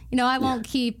 I won't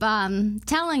keep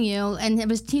telling you. And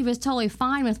he was totally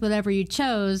fine with whatever you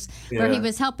chose, where he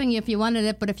was helping you if you wanted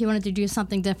it. But if you wanted to do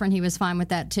something different, he was fine with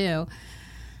that too.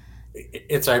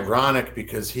 It's ironic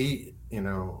because he,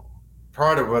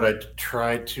 part of what I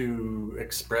tried to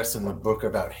express in the book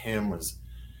about him was,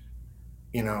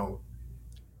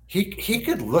 he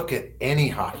could look at any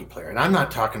hockey player, and I'm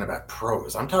not talking about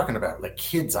pros. I'm talking about like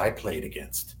kids I played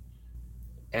against,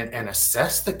 and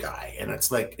assess the guy. And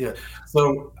it's like,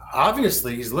 so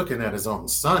obviously he's looking at his own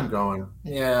son, going,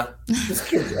 "Yeah, this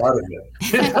kid's out of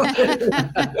it."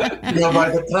 By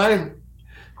the time,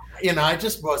 I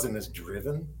just wasn't as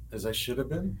driven as I should have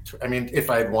been. I mean, if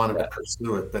I had wanted to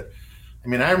pursue it, but I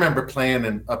mean, I remember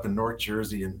playing up in North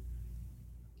Jersey, and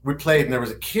we played, and there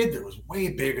was a kid that was way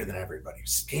bigger than everybody,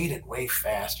 skated way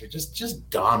faster, just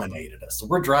dominated us. So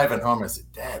we're driving home. I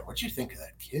said, "Dad, what'd you think of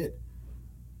that kid?"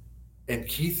 And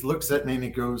Keith looks at me and he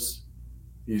goes,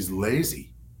 "He's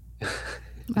lazy."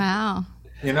 Wow.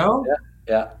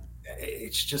 Yeah.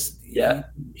 It's just he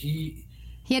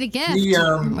had a gift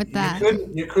with that.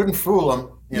 You couldn't fool him.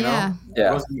 Yeah.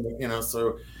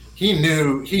 So he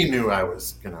knew I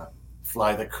was gonna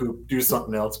fly the coop, do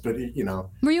something else, but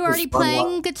Were you already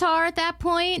playing guitar at that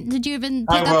point? Did you even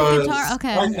pick up the guitar?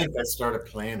 Okay. I think I started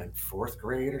playing in 4th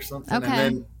grade or something. Okay. And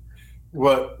then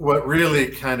what really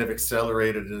kind of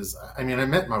accelerated is, I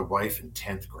met my wife in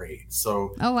 10th grade.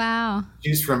 So oh wow.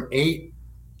 She's from 8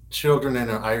 children in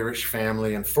an Irish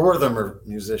family, and 4 of them are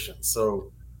musicians.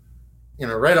 So,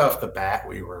 right off the bat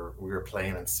we were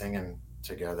playing and singing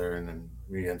together, and then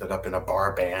we ended up in a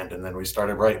bar band, and then we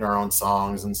started writing our own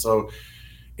songs, and so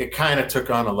it kind of took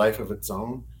on a life of its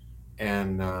own.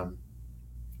 And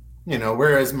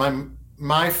whereas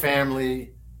my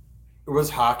family was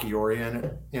hockey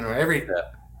oriented,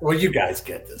 well, you guys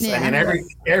get this. I mean,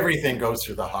 everything goes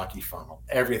through the hockey funnel.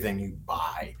 Everything you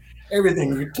buy, everything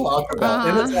you talk about,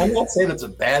 and I'm not saying it's a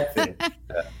bad thing,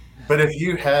 but if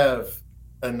you have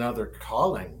another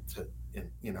calling to,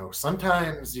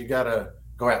 sometimes you gotta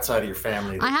go outside of your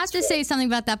family. I have to say something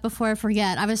about that before I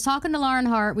forget. I was talking to Lauren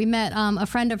Hart. We met a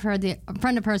friend of hers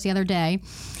the other day,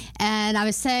 and I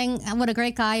was saying what a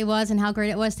great guy he was and how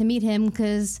great it was to meet him,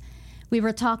 because we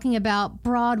were talking about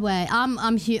Broadway. I'm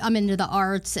into the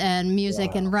arts and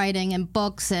music and writing and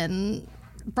books and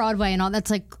Broadway and all. That's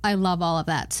like, I love all of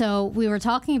that. So we were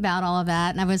talking about all of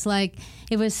that, and I was like,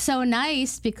 it was so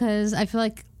nice because I feel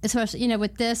like, especially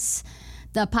with this,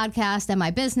 the podcast and my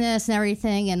business and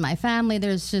everything and my family,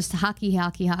 there's just hockey,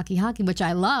 which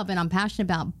I love and I'm passionate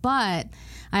about. But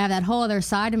I have that whole other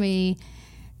side of me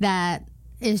that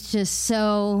is just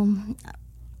so,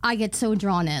 I get so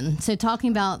drawn in. So talking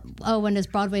about, when does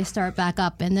Broadway start back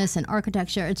up and this and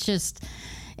architecture, it's just,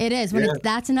 it is. When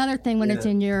that's another thing when it's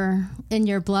in your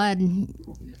blood.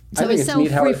 So it's so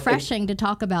refreshing to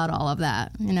talk about all of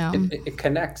that, you know. It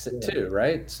connects it too,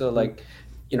 right? So like,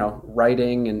 you know,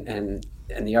 writing and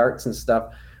the arts and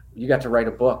stuff, you got to write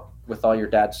a book with all your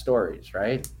dad's stories,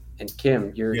 right? And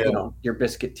Kim, your you know, your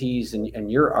Biscuit Tees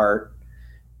and your art,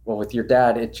 well, with your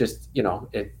dad, it just, you know,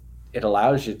 it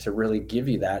allows you to really give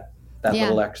you that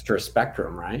little extra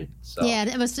spectrum, right? So yeah,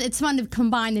 it's fun to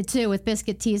combine the two with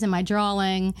Biscuit Tees and my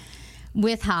drawing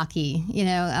with hockey. You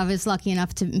know, I was lucky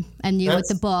enough to, and you with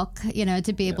the book, you know,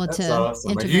 to be able to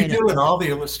awesome. Are you doing all the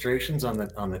illustrations on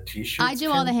the t-shirts? I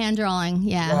do all the hand drawing.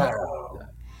 Yeah. Wow.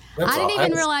 I didn't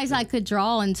even realize I could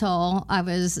draw until I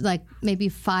was like maybe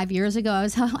 5 years ago.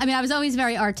 I was always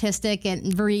very artistic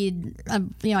and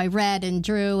I read and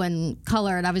drew and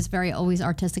colored. I was always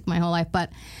artistic my whole life,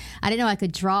 but I didn't know I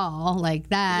could draw like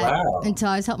that until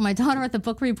I was helping my daughter with the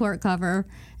book report cover,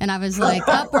 and I was like,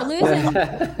 "Oh,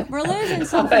 we're losing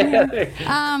something here."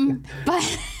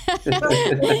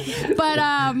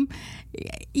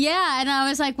 Yeah, and I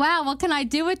was like, wow, what can I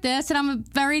do with this? And I'm a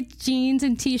very jeans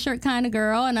and t-shirt kind of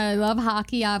girl, and I love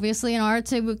hockey, obviously, and art.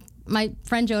 So my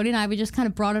friend Jody and I, we just kind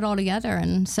of brought it all together,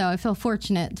 and so I feel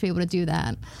fortunate to be able to do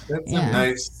that. That's a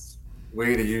nice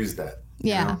way to use that.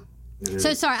 Yeah. You know?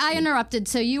 So sorry, I interrupted.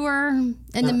 So you were in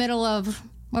the middle of,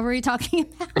 what were you talking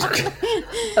about?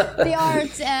 The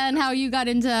arts and how you got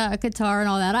into guitar and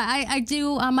all that. I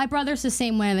do, my brother's the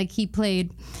same way. Like, he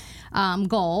played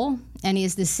goal, and he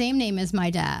has the same name as my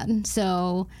dad.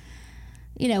 So,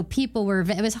 you know,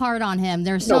 it was hard on him.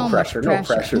 There's so much pressure. No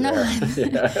pressure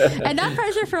there. And not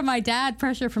pressure from my dad,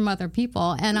 pressure from other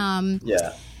people. And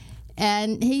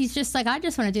and he's just like, I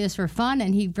just want to do this for fun.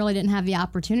 And he really didn't have the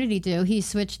opportunity to. He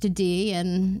switched to D,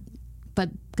 but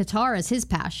guitar is his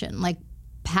passion. Like,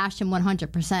 passion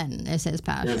 100% is his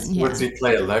passion. What's he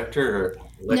play, electric?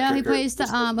 No, he plays the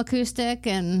acoustic,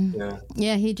 and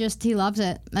he loves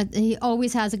it. He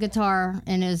always has a guitar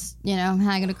and is, you know,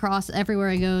 hanging across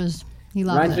everywhere he goes. He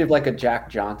loves it. Reminds me of like a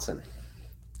Jack Johnson.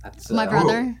 That's my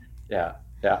brother. Yeah.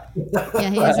 Yeah,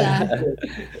 he is.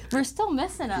 We're still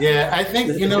missing him. Yeah, I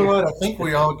think, you know what? I think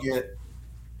we all get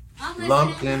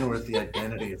lumped in with the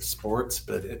identity of sports,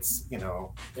 but it's, you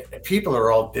know, people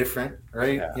are all different,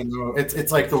 right? Yeah. You know,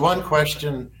 it's like the one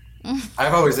question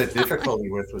I've always had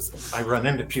difficulty with was, I run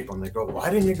into people and they go,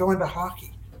 "Why didn't you go into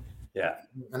hockey?" Yeah.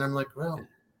 And I'm like, well,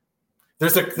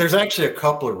 there's actually a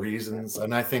couple of reasons.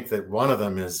 And I think that one of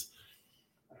them is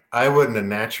I wouldn't have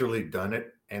naturally done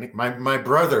it. And my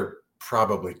brother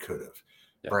probably could have,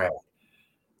 Brad.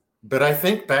 But I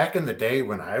think back in the day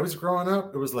when I was growing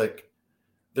up, it was like,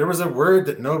 there was a word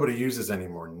that nobody uses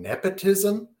anymore,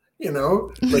 nepotism, you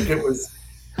know, like it was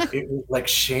like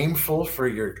shameful for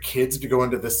your kids to go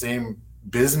into the same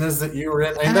business that you were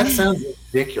in. I mean, that sounds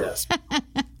ridiculous,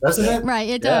 doesn't it? Right,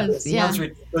 it does. Yeah.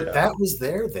 But that was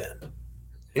there then.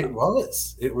 It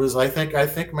was. I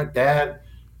think my dad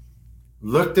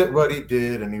looked at what he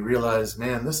did and he realized,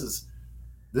 man, this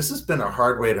has been a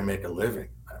hard way to make a living.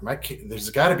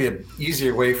 There's got to be an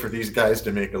easier way for these guys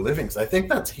to make a living. So I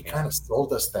think he kind of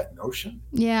sold us that notion.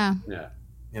 Yeah. Yeah.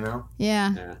 You know?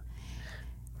 Yeah.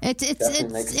 It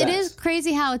is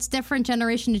crazy how it's different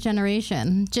generation to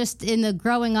generation. Just in the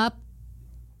growing up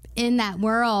in that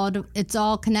world, it's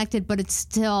all connected, but it's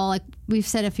still, like we've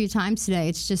said a few times today,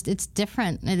 it's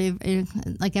different.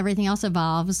 Like everything else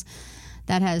evolves,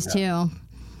 that has too.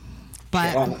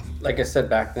 But well, like I said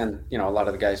back then, you know, a lot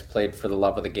of the guys played for the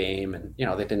love of the game, and you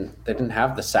know, they didn't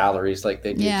have the salaries like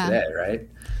they do today, right?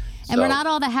 And we're not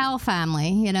all the Howe family,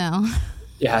 you know.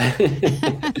 Yeah.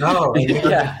 No.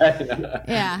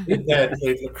 Yeah. His dad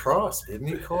played lacrosse, didn't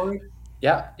he, Corey?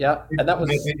 Yeah. And that was.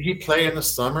 Did he play in the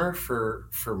summer for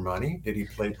money? Did he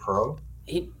play pro?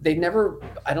 They never.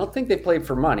 I don't think they played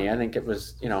for money. I think it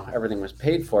was, you know, everything was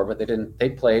paid for, but they didn't.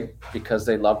 They played because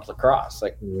they loved lacrosse.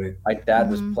 Like my dad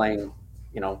was playing,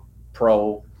 you know,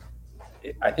 pro.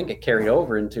 I think it carried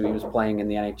over into he was playing in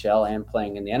the NHL and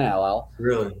playing in the NLL.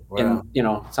 Really? Wow. And you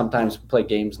know, sometimes we play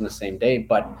games in the same day,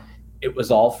 but it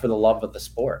was all for the love of the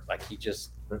sport. Like he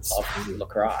just loved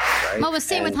lacrosse, right? Well, it was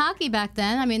same with hockey back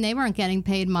then. I mean, they weren't getting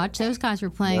paid much. Those guys were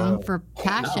playing for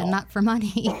passion, not for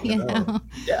money. You know?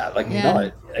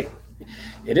 Yeah,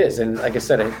 it is. And like I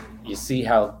said, you see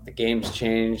how the game's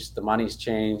changed, the money's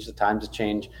changed, the times have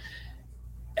changed.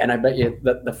 And I bet you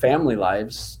the family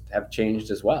lives have changed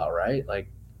as well, right? Like,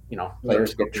 you know,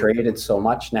 players get traded so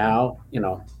much now, you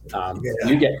know,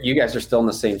 you guys are still in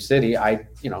the same city. I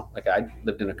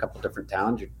lived in a couple different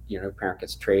towns, you know, parent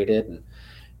gets traded, and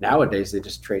nowadays they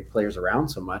just trade players around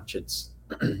so much. It's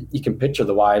you can picture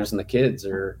the wives and the kids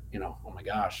are, you know, oh my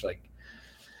gosh, like,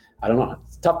 I don't know.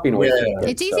 It's tough being away from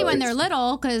kids. It's easy when they're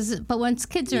little, but once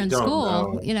kids are in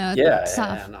school, you know, it's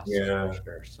tough. For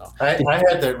sure. So I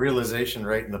had that realization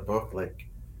right in the book. Like,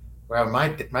 wow,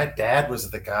 my dad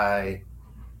was the guy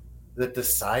that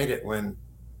decided when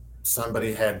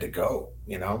somebody had to go.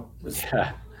 You know,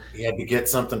 he had to get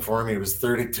something for him. He was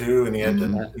 32, and he had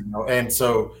to, you know, and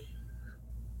so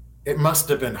it must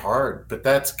have been hard. But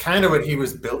that's kind of what he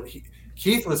was built.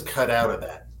 Keith was cut out of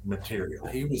that material.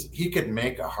 He could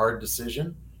make a hard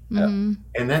decision and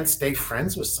then stay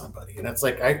friends with somebody. And it's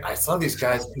like I saw these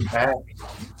guys come back.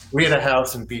 We had a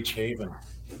house in Beach Haven.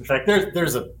 In fact,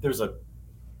 there's a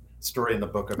story in the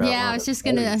book about. Yeah, I was just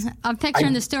I'm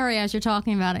picturing the story as you're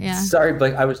talking about it. Yeah. Sorry,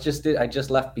 Blake. I just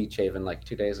left Beach Haven like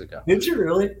 2 days ago. Did you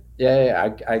really? Yeah.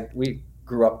 We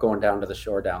grew up going down to the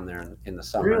shore down there in the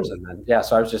summers, Really? and then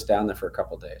so I was just down there for a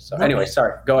couple of days. So anyway,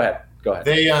 sorry. Go ahead.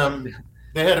 They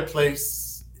had a place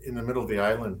in the middle of the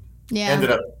island. Yeah. Ended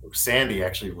up Sandy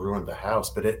actually ruined the house,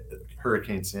 but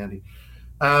Hurricane Sandy.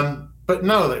 But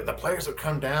no, the players would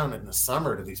come down in the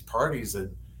summer to these parties,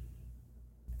 and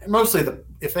mostly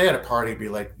if they had a party, it'd be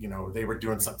like, you know, they were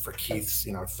doing something for Keith's,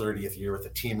 you know, 30th year with the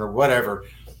team or whatever.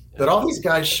 But all these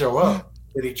guys show up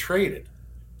that he traded,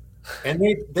 and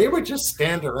they would just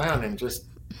stand around and just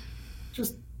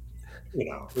you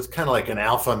know, it was kind of like an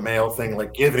alpha male thing,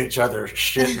 like giving each other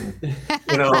shit, and,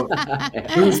 you know,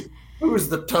 who's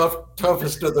the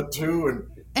toughest of the two,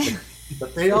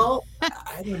 but they all,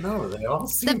 I don't know, they all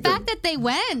seem the fact that they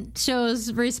went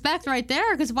shows respect right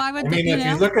there. Because why would I mean, if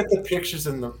you look at the pictures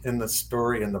in the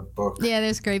story in the book,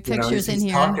 there's great pictures in he's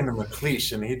here. Talking to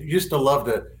McLeish, and he used to love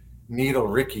to needle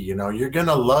Ricky. You know, you're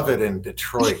gonna love it in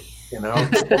Detroit. You know,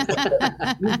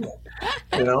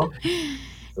 you know.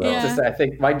 So. I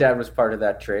think my dad was part of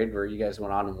that trade where you guys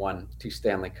went on and won 2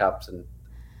 Stanley Cups, and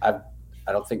I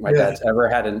don't think my dad's ever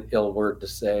had an ill word to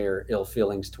say or ill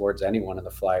feelings towards anyone in the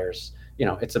Flyers. You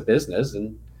know, it's a business,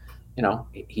 and you know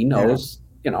he knows.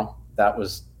 You know, that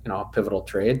was, you know, a pivotal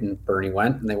trade, and Bernie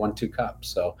went and they won 2 cups.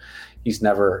 So he's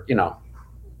never, you know,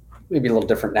 maybe a little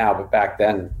different now, but back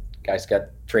then guys got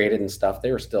traded and stuff.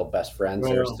 They were still best friends.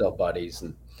 They were still buddies,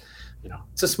 and you know,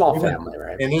 it's a small family,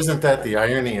 right? And isn't that the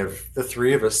irony of the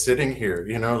three of us sitting here?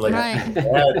 You know, like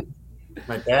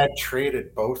my dad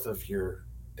traded both of your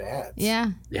dads. Yeah.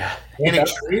 And he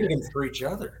traded them for each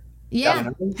other. Yeah. You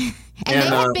know? And they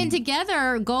had been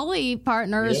together goalie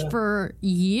partners for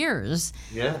years.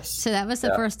 Yes. So that was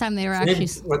the first time they were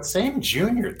same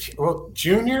junior?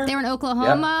 Junior? They were in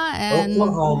Oklahoma and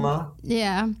Oklahoma.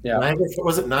 Yeah.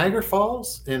 Was it Niagara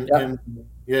Falls? And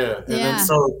then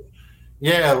so.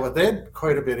 Yeah, well, they had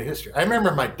quite a bit of history. I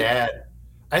remember my dad.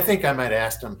 I think I might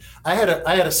ask him. I had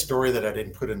a story that I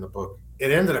didn't put in the book.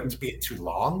 It ended up being too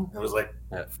long. It was like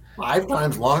 5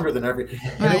 times longer than every.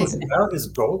 And it was about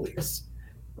his goalies.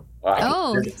 Wow.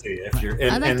 Oh,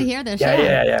 I'd like to hear this.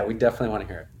 Yeah. We definitely want to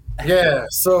hear it. Yeah,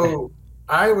 so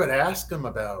I would ask him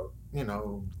about, you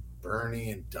know, Bernie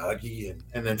and Dougie,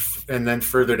 and then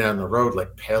further down the road,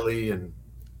 like Pelly and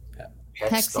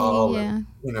Hextall, and,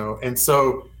 you know, and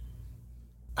so.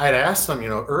 I'd asked him, you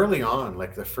know, early on,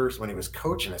 like when he was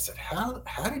coaching, I said, how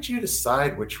did you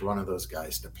decide which one of those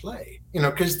guys to play? You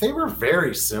know, because they were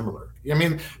very similar. I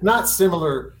mean, not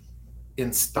similar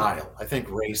in style. I think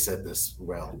Ray said this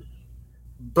well.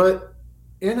 But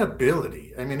in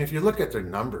ability, I mean, if you look at their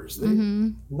numbers, they're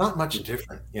not much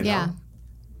different, you know? Yeah.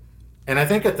 And I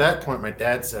think at that point, my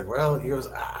dad said, well, he goes,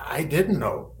 I didn't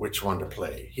know which one to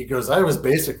play. He goes, I was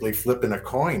basically flipping a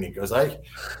coin. He goes, either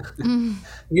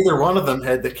one of them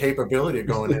had the capability of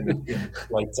going in and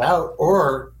lights out,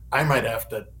 or I might have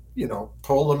to, you know,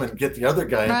 pull them and get the other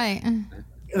guy. Right. And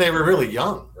they were really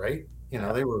young, right? You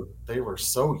know, they were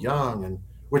so young, and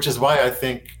which is why I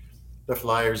think the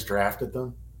Flyers drafted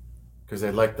them, because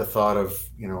they liked the thought of,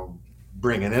 you know,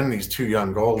 bringing in these 2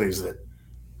 young goalies that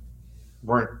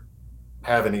weren't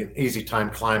having an easy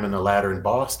time climbing the ladder in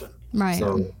Boston. Right.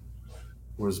 So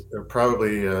they're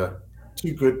probably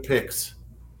 2 good picks.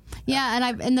 Yeah,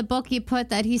 and in the book you put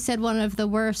that he said one of the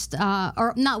worst,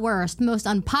 or not worst, most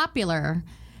unpopular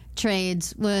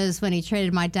trades was when he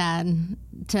traded my dad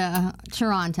to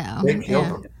Toronto. They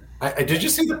killed him. Did you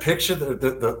see the picture,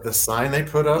 the sign they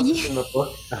put up in the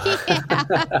book? I'll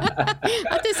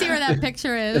have to see where that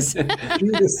picture is. And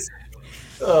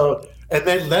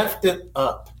they left it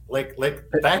up. Like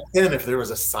back then, if there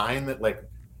was a sign that like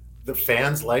the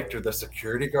fans liked or the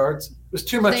security guards, it was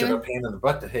too much of a pain in the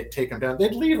butt to take them down.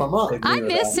 They'd leave them up. I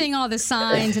miss seeing all the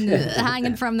signs and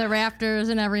hanging from the rafters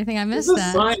and everything. I miss that.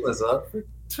 The sign was up for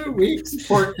 2 weeks.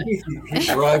 Poor Keith.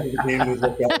 He arrived at the game and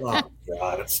looked up. Oh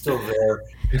God, it's still there.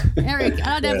 Eric,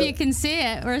 I don't know if you can see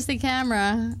it. Where's the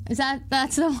camera?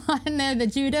 That's the one there, the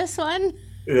Judas one?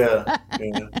 Yeah.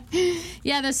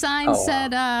 Yeah, the sign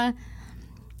said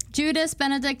Judas,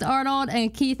 Benedict Arnold,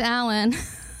 and Keith Allen.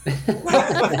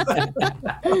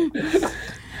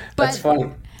 That's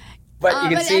funny. But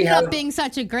you can see it ended how up being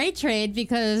such a great trade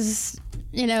because,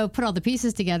 put all the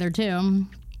pieces together too.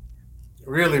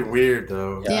 Really weird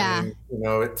though. Yeah. I mean,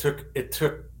 it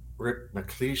took Rick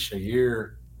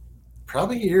McLeish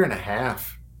probably a year and a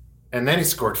half, and then he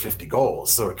scored 50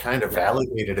 goals, so it kind of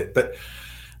validated it. But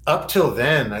up till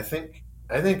then, I think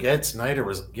Ed Snyder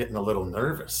was getting a little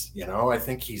nervous. I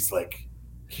think he's like,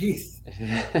 Keith,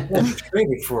 what you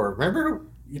traded for? Remember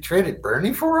you traded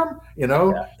Bernie for him?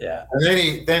 Yeah.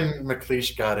 And then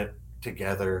McLeish got it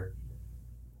together,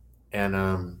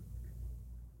 and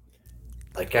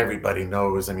like everybody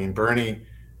knows, I mean, Bernie,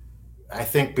 I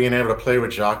think being able to play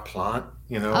with Jacques Plante,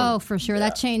 Oh, for sure.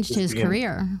 That changed his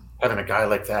career. Having a guy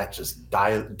like that just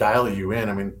dial you in.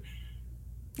 I mean,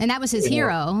 and that was his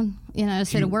hero,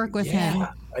 so to work with him.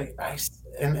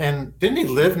 And didn't he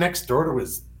live next door to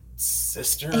his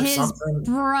sister or something? His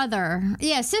brother.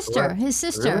 Yeah, sister. What? His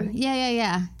sister. Really?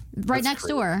 Yeah. Right next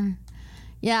door.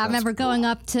 Yeah, I remember going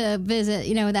up to visit,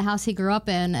 the house he grew up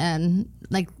in, and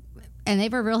they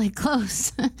were really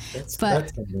close. That's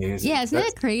amazing. Yeah, isn't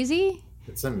that crazy?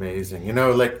 It's amazing.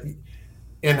 Like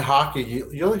in hockey,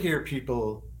 you'll hear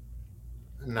people,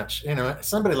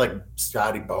 somebody like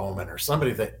Scotty Bowman or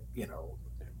somebody that,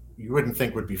 you wouldn't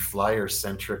think would be Flyer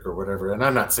centric or whatever. And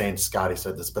I'm not saying Scotty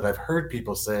said this, but I've heard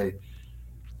people say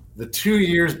the 2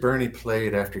 years Bernie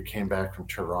played after he came back from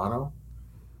Toronto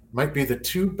might be the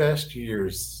 2 best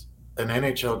years an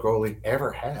NHL goalie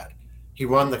ever had. He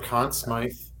won the Conn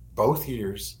Smythe both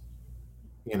years.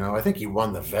 I think he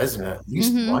won the Vezina at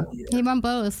least 1 year. He won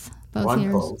both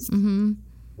years. Mm-hmm.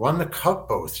 Won the Cup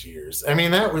both years. I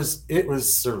mean, it was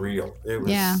surreal.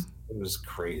 It was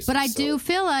crazy. But I do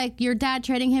feel like your dad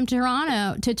trading him to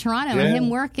Toronto and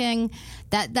him working,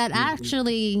 that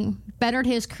actually bettered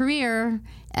his career,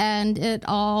 and it worked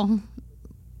out.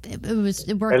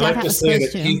 I'd like how to it was say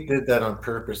supposed that to. Keith did that on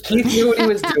purpose. Keith knew what he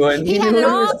was doing. He had it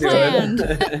all planned.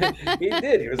 He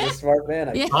did. He was a smart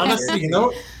man. Yeah. Honestly, you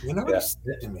know what he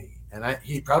said to me, and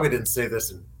he probably didn't say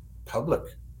this in public.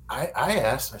 I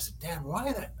asked him, I said, Dad,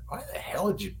 why the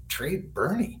hell did you trade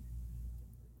Bernie?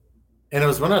 And it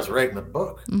was when I was writing the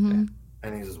book. Mm-hmm.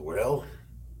 And he says, well,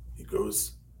 he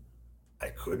goes, I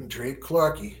couldn't trade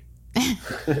Clarkie.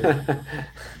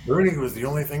 Bernie was the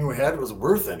only thing we had was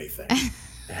worth anything. You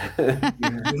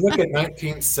look at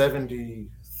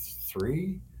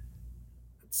 1973.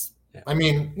 I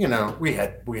mean, we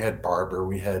had Barber,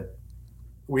 we had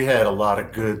a lot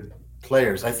of good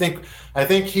players. I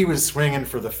think he was swinging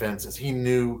for the fences. He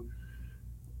knew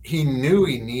he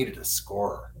needed a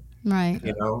scorer, right?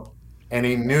 And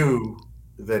he knew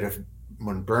that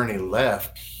when Bernie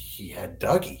left, he had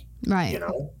Dougie, right?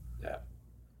 Yeah.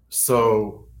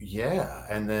 So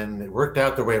and then it worked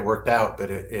out the way it worked out, but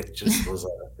it just was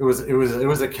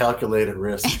a calculated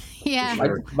risk. Yeah.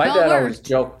 Sure. My dad always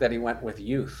joked that he went with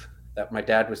youth. That my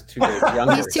dad was 2 days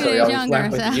younger, He's 2 so he days always younger,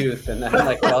 went with youth. And then I'm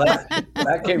like, well,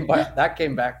 that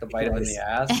came back to bite him in the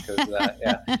ass.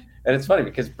 And it's funny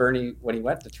because Bernie, when he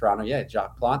went to Toronto,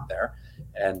 Jacques Plante there,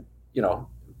 and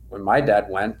when my dad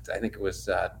went, I think it was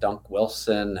Dunk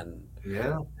Wilson, and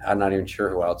I'm not even sure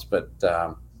who else, but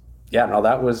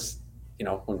that was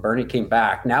when Bernie came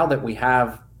back. Now that we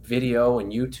have video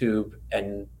and YouTube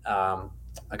and a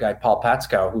guy Paul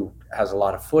Patskow who has a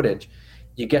lot of footage,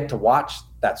 you get to watch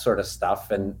that sort of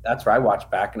stuff, and that's where I watch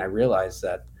back and I realize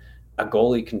that a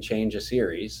goalie can change a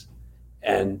series.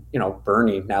 And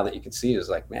Bernie, now that you can see, is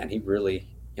like, man, he really,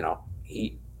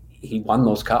 he won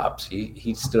those cups.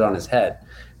 He stood on his head.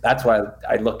 That's why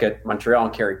I look at Montreal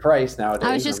and Carey Price nowadays.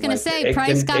 I was just going to say,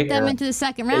 Price got them into the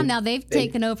second round. Now they've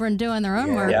taken over and doing their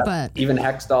own work. But even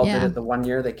Hextall did it the 1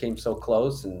 year they came so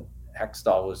close, and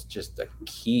Hextall was just a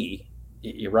key.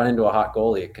 You run into a hot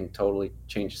goalie, it can totally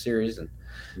change a series. And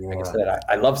like I said,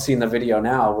 I love seeing the video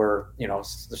now where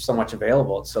there's so much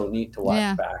available. It's so neat to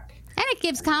watch back. And it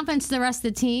gives confidence to the rest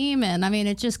of the team. And I mean,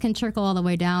 it just can trickle all the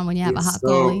way down when you have a hot so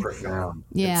goalie. Profound.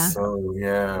 Yeah.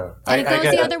 And it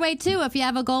goes the other way too. If you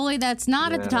have a goalie that's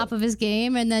not at the top of his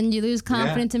game, and then you lose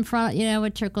confidence in front,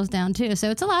 it trickles down too. So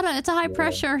it's a high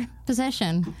pressure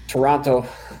position. Toronto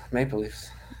Maple Leafs.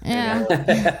 Yeah.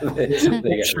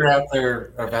 Picture out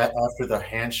there after the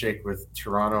handshake with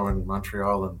Toronto and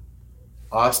Montreal, and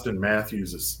Austin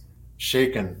Matthews is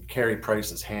shaking Carey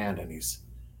Price's hand, and he's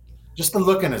just the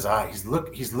look in his eye. He's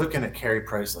looking at Carey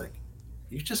Price like,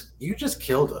 you just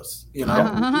killed us, you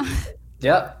know.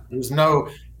 Yeah. There's no,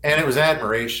 and it was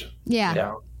admiration. Yeah. You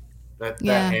know? That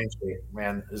Yeah. handshake,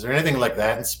 man. Is there anything like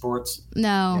that in sports?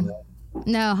 No. You know?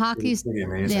 No, hockey's It's pretty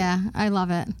amazing. Yeah, I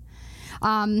love it.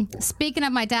 Speaking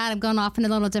of my dad, I'm going off in a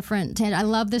little different tangent. I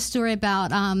love this story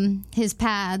about his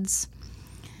pads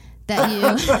that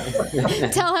you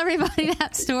tell everybody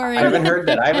that story. I haven't heard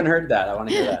that. I want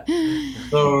to hear that.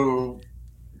 So,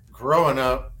 growing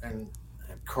up, and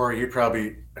Corey, you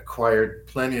probably acquired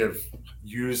plenty of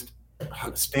used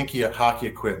stinky hockey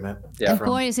equipment. Yeah. And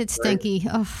boy, is it stinky.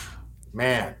 Oh.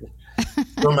 Man.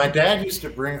 So my dad used to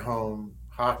bring home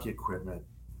hockey equipment,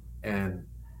 and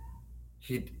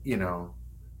he'd, you know,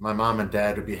 my mom and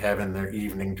dad would be having their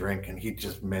evening drink, and he'd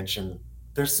just mention,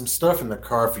 there's some stuff in the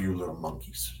car for you little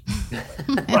monkeys.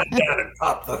 Run down and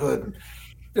pop the hood, and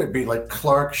there'd be like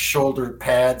Clark shoulder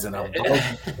pads and a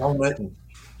broken helmet and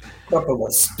a couple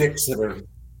of sticks that are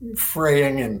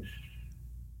fraying,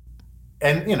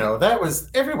 and you know, that was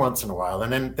every once in a while,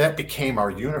 and then that became our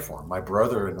uniform. My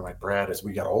brother and my Brad, as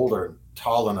we got older and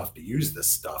tall enough to use this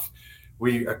stuff,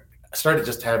 we started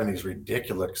just having these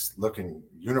ridiculous looking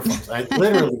uniforms. I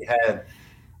literally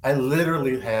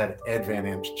had Ed Van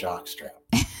Impe's jockstrap.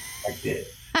 I did.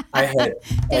 I had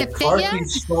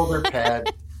Clarky's shoulder pad,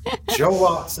 Joe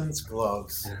Watson's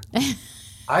gloves.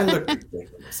 I looked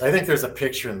ridiculous. I think there's a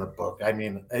picture in the book. I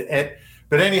mean,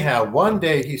 but anyhow, one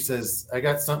day he says, I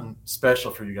got something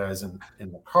special for you guys in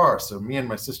the car. So me and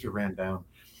my sister ran down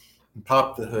and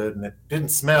popped the hood, and it didn't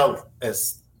smell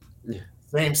as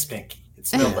same stinky. It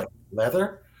smelled like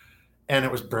leather, and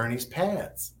it was Bernie's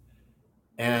pads.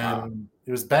 And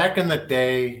it was back in the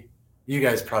day. You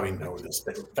guys probably know this,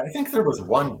 but I think there was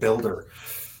one builder.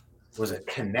 Was it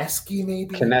Kineski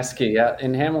maybe? Kineski, yeah,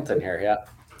 in Hamilton here, yeah.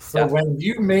 So when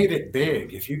you made it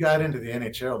big, if you got into the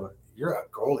NHL, you're a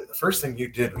goalie. The first thing you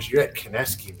did was you had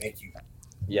Kineski make you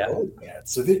goalie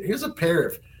pads. So here's a pair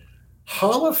of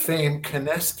Hall of Fame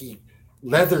Kineski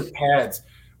leather pads.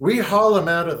 We haul them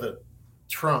out of the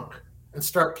trunk and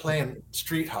start playing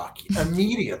street hockey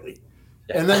immediately.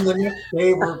 And then the next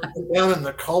day we're down in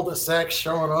the cul-de-sac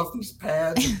showing off these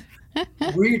pads.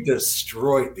 We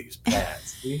destroyed these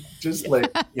pads. We just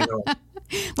like, you know.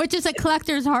 Which is a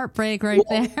collector's heartbreak right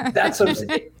there. That's what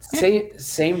I'm saying.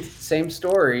 Same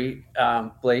story,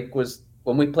 Blake, was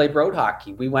when we played road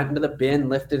hockey. We went into the bin,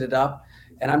 lifted it up,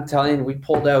 and I'm telling you, we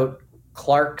pulled out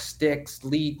Clark sticks,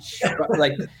 Leech,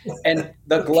 like, and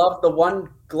the one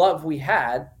glove we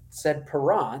had said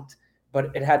Perrant,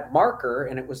 but it had marker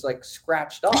and it was like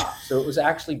scratched off. So it was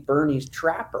actually Bernie's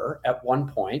Trapper at one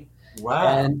point.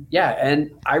 Wow.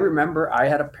 And I remember I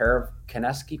had a pair of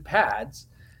Kineski pads.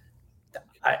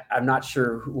 I'm not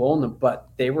sure who owned them, but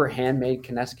they were handmade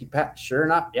Kineski pads. Sure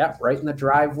enough, yeah, right in the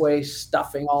driveway,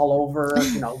 stuffing all over.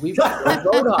 You know, we've played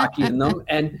road hockey in them.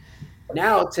 And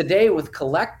now today with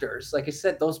collectors, like I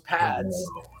said, those pads,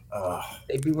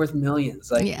 they'd be worth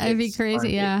millions. Like, yeah, it'd be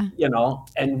crazy, yeah. You know,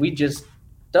 and we just,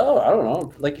 I don't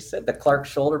know, like you said, the Clark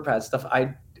shoulder pad stuff,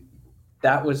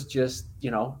 that was just, you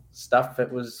know, stuff that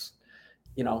was,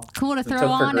 you know, cool to throw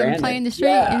on and play in the street.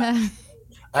 Yeah.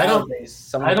 I don't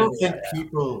think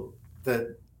people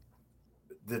that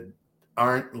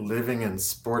aren't living in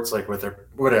sports, like with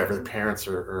their parents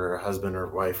or a husband or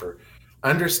wife, or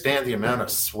understand the amount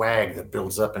of swag that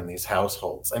builds up in these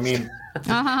households. I mean,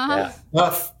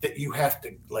 stuff that you have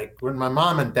to, like, when my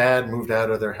mom and dad moved out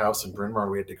of their house in Bryn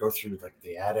Mawr, we had to go through like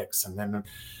the attics, and then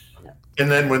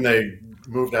when they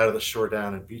moved out of the shore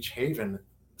down in Beach Haven,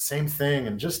 same thing.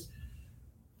 And just,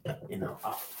 you know,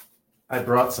 I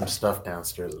brought some stuff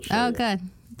downstairs. Good.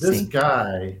 This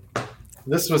guy,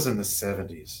 this was in the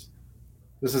 70s.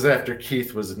 This is after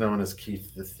Keith was known as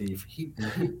Keith the Thief. He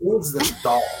builds this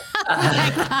doll.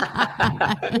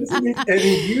 And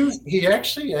he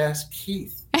actually asked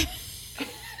Keith.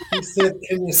 He said,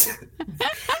 can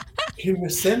you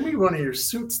send me one of your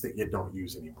suits that you don't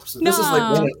use anymore? So this is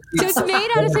like one of so it's made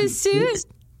out of his suit?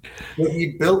 But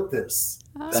he built this.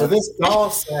 So this doll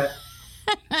sat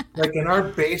like in our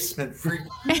basement for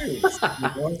years.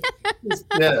 You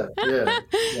know? Yeah.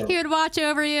 He would watch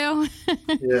over you.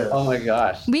 Yeah. Oh my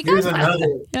gosh. Here's another.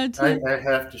 I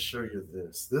have to show you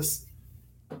this.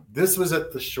 This was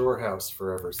at the Shore House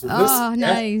forever. So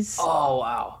nice. Oh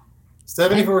wow.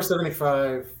 74,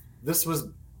 75. This was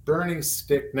Bernie's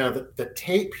stick. Now the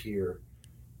tape here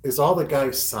is all the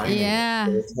guys signing. Yeah.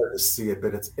 So it's hard to see it,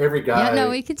 but it's every guy. Yeah, no,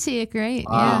 we could see it great.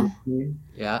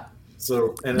 Yeah.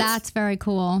 So and that's very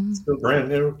cool. It's still brand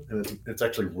new, and it's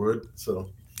actually wood.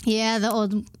 So yeah, the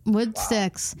old wood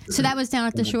sticks. So that was down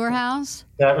at the Shore House.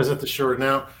 That was at the Shore.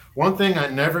 Now, one thing I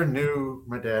never knew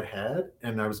my dad had,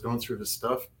 and I was going through this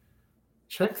stuff.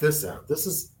 check this out.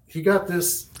 He got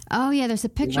this. Oh yeah, there's a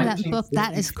picture of that book.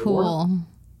 That is cool.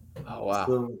 Oh wow!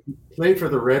 So he played for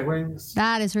the Red Wings.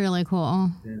 That is really cool.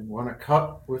 And won a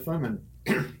cup with them,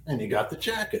 and he got the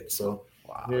jacket. So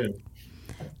Wow.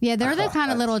 Yeah, they're the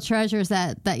kind of little treasures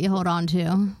that you hold on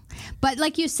to. But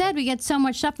like you said, we get so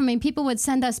much stuff. I mean, people would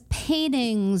send us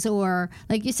paintings or,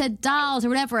 like you said, dolls or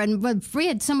whatever. And if we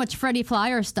had so much Freddie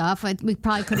Flyer stuff, we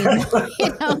probably could have,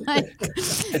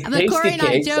 like Corey and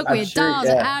I joke, we had dolls,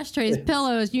 ashtrays,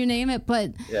 pillows, you name it.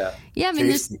 But yeah, I mean,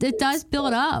 it does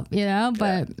build up,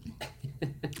 But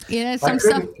some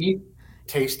stuff. Eat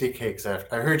tasty cakes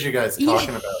after. I heard you guys talking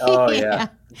about it. Oh yeah.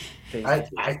 I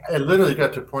literally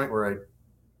got to a point where I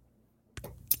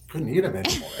couldn't eat them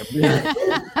anymore.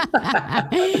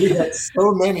 We had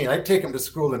so many. I'd take them to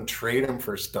school and trade them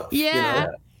for stuff. Yeah.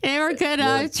 They were good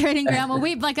trading grandma.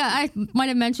 I might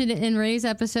have mentioned it in Ray's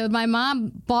episode. My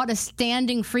mom bought a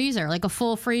standing freezer, like a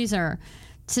full freezer,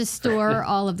 to store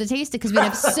all of the tasty, because we'd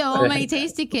have so many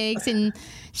tasty cakes and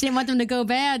she didn't want them to go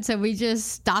bad, so we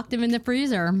just stocked them in the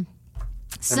freezer.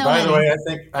 And by the way,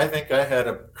 I think I had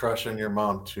a crush on your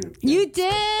mom too. You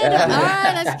did? All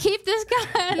right, let's keep this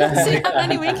going. Let's see how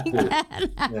many we can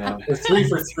get. It's 3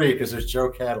 for 3 because there's Joe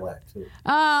Cadillac too.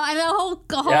 And a whole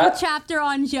chapter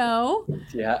on Joe.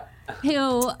 Yeah.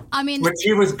 Which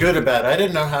he was good about. I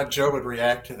didn't know how Joe would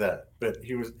react to that, but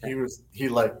he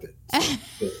liked it.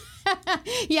 So,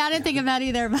 yeah, I didn't think of that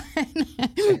either,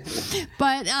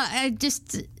 but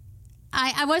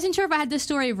I wasn't sure if I had the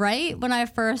story right when I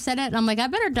first said it. And I'm like, I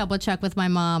better double check with my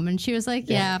mom. And she was like,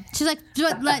 yeah. She's like,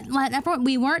 let everyone,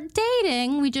 we weren't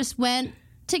dating. We just went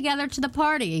together to the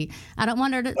party. I don't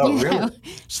want her to, really?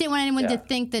 She didn't want anyone to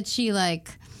think that she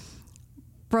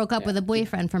broke up with a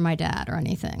boyfriend for my dad or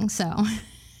anything. So.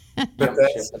 But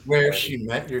that's where she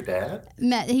met your dad?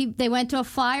 They went to a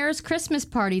Flyers Christmas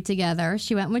party together.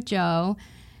 She went with Joe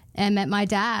and met my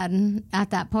dad at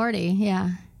that party.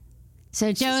 Yeah.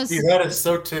 So Joe's... See, that is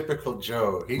so typical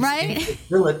Joe. He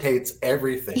facilitates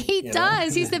everything. He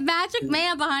does. He's the magic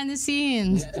man behind the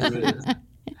scenes.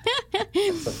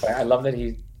 I love that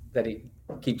he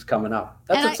keeps coming up.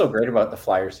 That's what's so great about the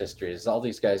Flyers history is all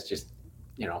these guys just,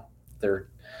 they're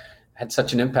had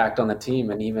such an impact on the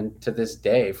team. And even to this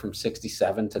day, from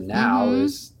 67 to now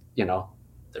is,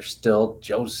 they're still,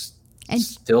 Joe's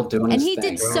still doing his thing. And he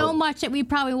did so much that we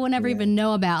probably will never even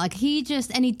know about. Like he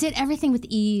did everything with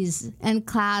ease and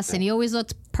class, and he always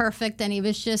looked perfect, and he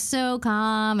was just so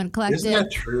calm and collected. Isn't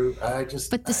that true?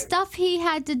 But the stuff he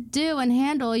had to do and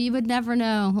handle, you would never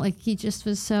know. Like he just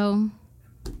was so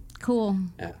cool.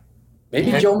 Yeah.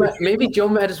 Maybe Joe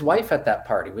met his wife at that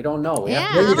party. We don't know. We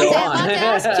have to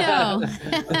ask Joe.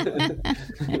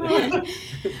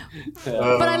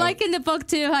 But I like in the book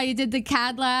too how you did the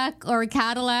Cadillac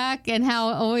and how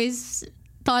I always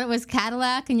thought it was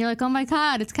Cadillac, and you're like, oh my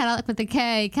God, it's Cadillac with a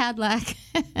K, Cadillac.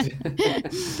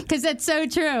 Because that's so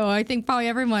true. I think probably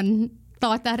everyone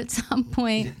thought that at some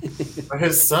point.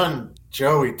 His son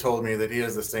Joey told me that he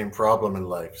has the same problem in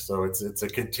life, so it's a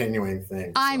continuing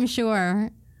thing. I'm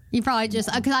sure. You probably just,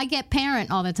 because I get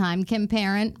Parent all the time, Kim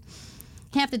Parent.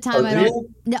 Half the time I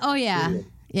don't. Oh, yeah.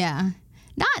 Yeah.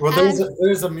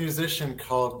 There's a musician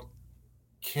called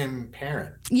Kim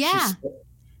Parent. Yeah.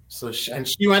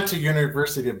 She went to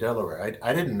University of Delaware.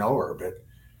 I didn't know her, but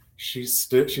she's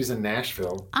in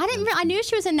Nashville. I knew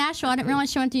she was in Nashville. I didn't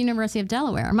realize she went to University of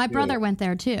Delaware. My brother went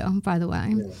there too, by the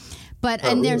way. Yeah. But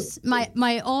there's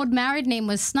my old married name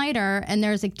was Snyder, and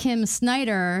there's a Kim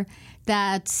Snyder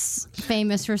that's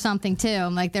famous for something too.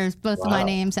 I'm like, there's both of my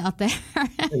names out there.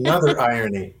 Another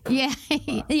irony.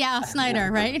 Yeah,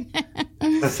 Snyder, right?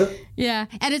 Yeah,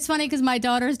 and it's funny because my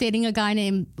daughter's dating a guy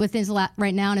named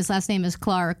right now, and his last name is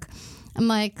Clark. I'm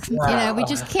like, we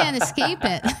just can't escape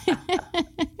it.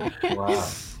 Wow,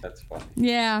 that's funny.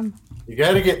 Yeah. You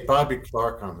got to get Bobby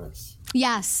Clark on this.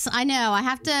 Yes, I know. I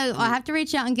have to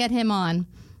reach out and get him on,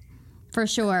 for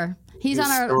sure. He's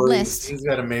on our list. He's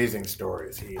got amazing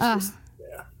stories.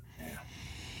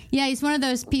 He's one of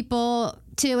those people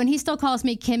too, and he still calls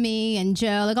me Kimmy and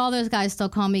Joe. Like all those guys still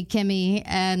call me Kimmy,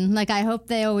 and like I hope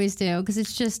they always do, because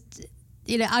it's just,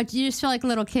 you just feel like a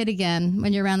little kid again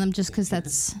when you're around them, just because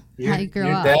that's how you grow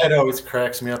up. Your dad always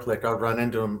cracks me up. Like I'll run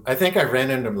into him. I think I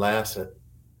ran into him last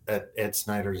at Ed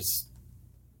Snyder's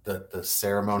the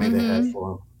ceremony they had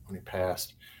for him when he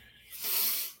passed.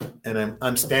 And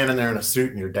I'm standing there in a suit,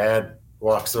 and your dad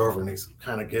walks over, and he's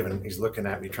kind of he's looking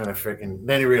at me, trying to freaking.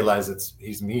 Then he realizes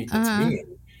it's me. It's me.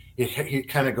 He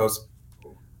kind of goes,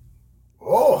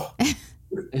 "Oh,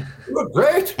 you look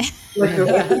great."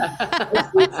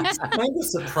 He's kind of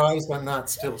surprised I'm not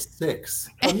still 6.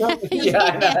 I'm not,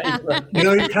 Yeah. you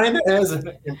know, he kind of has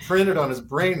it imprinted on his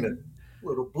brain that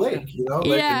little Blake, you know,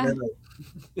 like, Yeah. and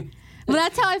then Well,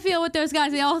 that's how I feel with those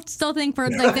guys. They all still think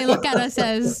like they look at us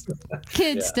as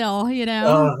kids still, you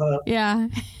know? Yeah.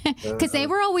 Because they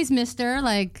were always Mr.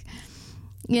 Like,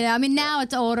 you know, I mean, now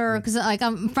it's older because like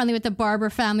I'm friendly with the Barber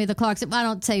family, the Clarks. I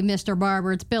don't say Mr.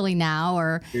 Barber, it's Billy now,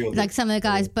 or like some of the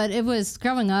guys. But it was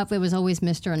growing up, it was always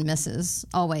Mr. and Mrs.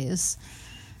 always.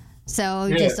 So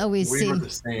just always we were the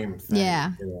same thing.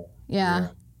 Yeah. Yeah.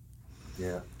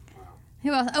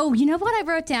 Who else? Oh, you know what I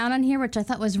wrote down on here, which I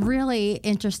thought was really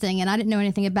interesting, and I didn't know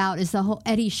anything about, is the whole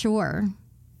Eddie Shore.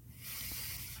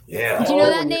 Yeah. Did you know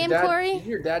that Your name, dad- Corey? Did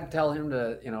your dad tell him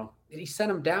to, you know, did he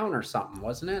send him down or something,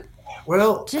 wasn't it?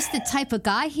 Well, Just the type of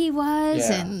guy he was,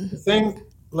 Yeah. and the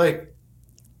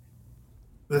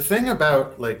thing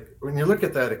about, like, when you look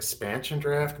at that expansion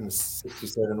draft in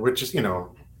 '67, which is, you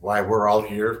know, why we're all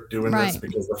here doing this, Right.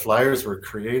 because the Flyers were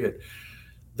created.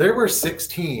 There were 6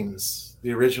 teams,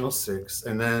 the original 6,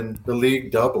 and then the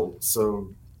league doubled.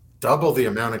 So double the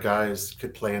amount of guys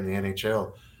could play in the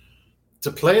NHL.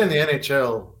 To play in the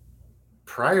NHL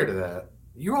prior to that,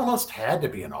 you almost had to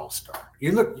be an all-star.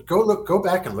 Go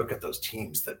back and look at those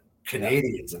teams, the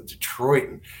Canadians and Detroit,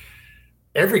 and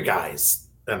every guy's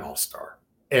an all-star.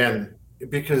 And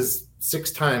because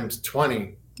 6 times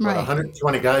 20, Right.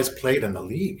 120 guys played in the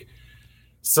league.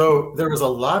 So there was a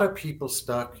lot of people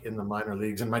stuck in the minor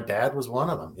leagues, and my dad was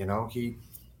one of them. You know, he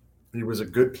was a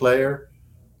good player.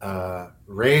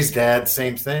 Ray's dad,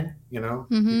 same thing. You know,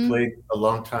 he played a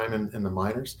long time in the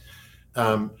minors.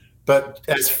 But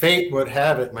as fate would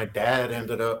have it, my dad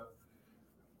ended up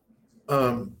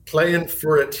playing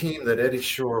for a team that Eddie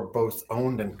Shore both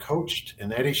owned and coached.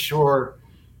 And Eddie Shore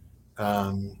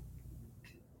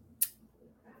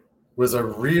was a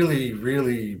really,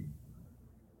 really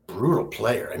brutal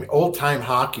player. I mean, old time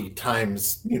hockey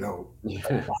times, you know,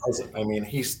 1,000. I mean,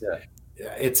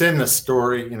 it's in the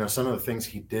story, you know, some of the things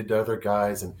he did to other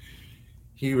guys, and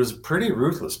he was a pretty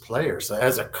ruthless player. So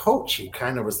as a coach, he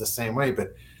kind of was the same way,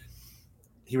 but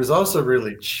he was also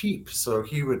really cheap. So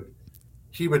he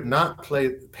would not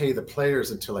pay the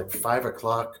players until like 5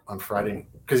 o'clock on Friday,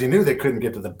 because he knew they couldn't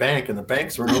get to the bank, and the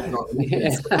banks weren't open on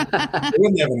weekends. They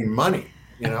wouldn't have any money,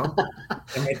 you know.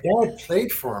 And my dad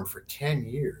played for him for 10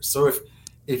 years. So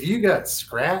if you got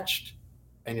scratched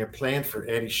and you're playing for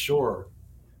Eddie Shore,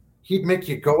 he'd make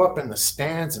you go up in the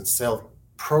stands and sell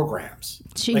programs.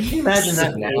 Like, can you imagine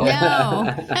that now?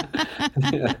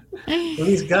 no. Well,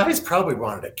 these guys probably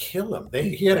wanted to kill him.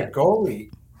 He had a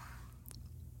goalie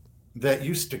that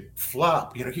used to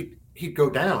flop. You know, he'd go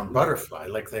down butterfly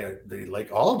like they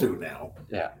like all do now.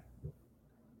 Yeah.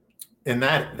 In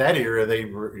that era, they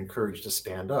were encouraged to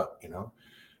stand up, you know.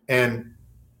 And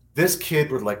this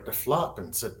kid would like to flop,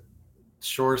 and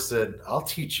Shore said, "I'll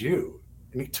teach you."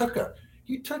 And he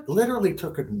literally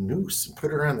took a noose and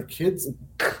put it around the kid's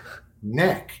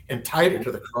neck and tied it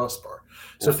to the crossbar.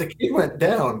 So if the kid went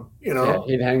down, you know,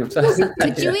 he'd hang himself.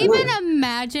 Could you even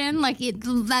imagine, like,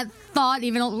 that thought,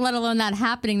 even let alone that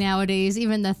happening nowadays,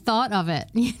 even the thought of it,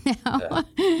 you know?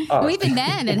 Well, even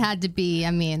then, it had to be,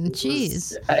 I mean,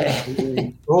 geez.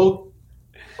 old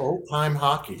time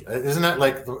hockey. Isn't that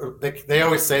like, they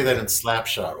always say that in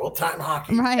Slapshot, old time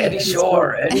hockey. Right. Eddie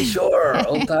Shore,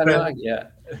 old time hockey. Yeah.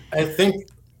 I think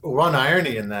one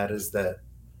irony in that is that,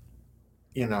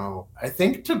 you know, I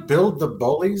think to build the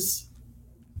bullies,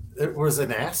 it was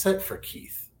an asset for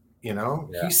Keith. You know,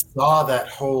 he saw that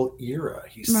whole era.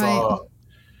 He saw,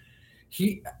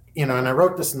 you know, and I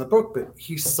wrote this in the book, but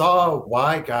he saw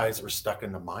why guys were stuck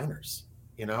in the minors,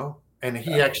 you know, and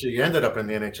he actually ended up in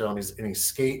the NHL, and he's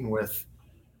skating with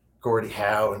Gordie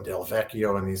Howe and Del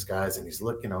Vecchio and these guys, and he's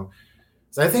looking, you know,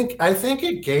 so I think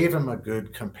it gave him a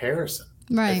good comparison.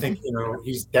 Right. I think, you know,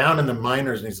 he's down in the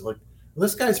minors and he's like, well,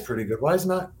 this guy's pretty good. Why is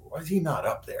he not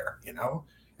up there? You know?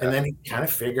 And then he kind of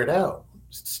figured out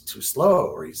it's too slow,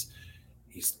 or he's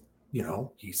you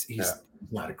know, he's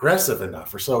not aggressive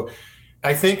enough, or so.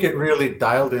 I think it really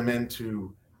dialed him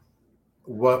into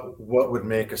what would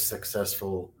make a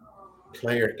successful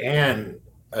player and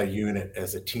a unit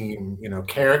as a team. You know,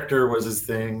 character was his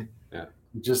thing. Yeah.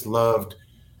 He just loved.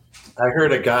 I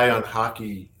heard a guy on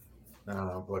hockey.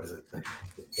 What is it?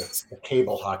 That's a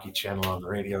cable hockey channel on the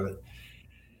radio that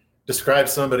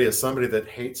describes somebody as somebody that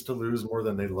hates to lose more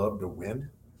than they love to win.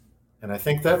 And I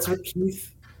think that's what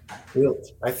Keith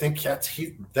built. I think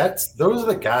those are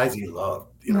the guys he loved,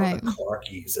 you know, the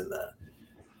Clarkies and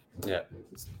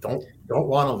don't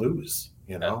want to lose,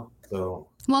 you know. So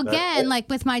well, again, like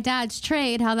with my dad's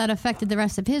trade, how that affected the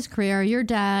rest of his career. Your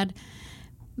dad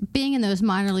being in those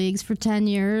minor leagues for 10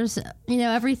 years, you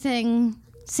know, everything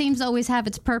seems to always have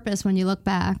its purpose when you look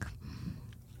back.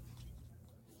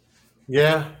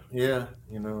 Yeah, you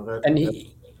know that. And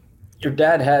your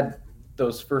dad had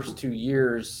those first 2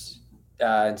 years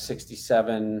in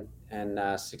 '67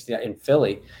 and '69 in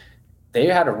Philly. They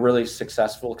had a really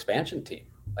successful expansion team.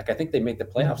 Like, I think they made the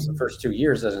playoffs the first 2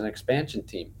 years as an expansion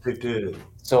team. They did.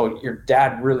 So your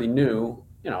dad really knew,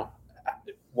 you know,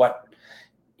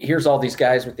 here's all these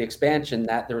guys with the expansion,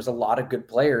 that there was a lot of good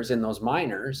players in those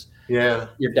minors. Yeah.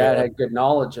 Your dad had good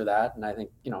knowledge of that. And I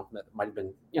think, you know, that might have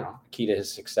been, you know, key to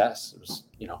his success. It was,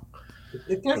 you know.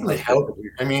 It definitely helped.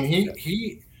 I mean,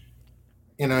 he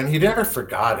you know, and he never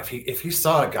forgot if he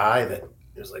saw a guy that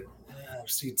was like,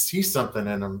 he'd see something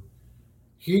in him,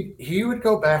 he would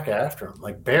go back after him.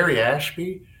 Like Barry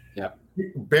Ashby. Yeah.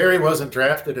 Barry wasn't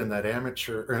drafted in that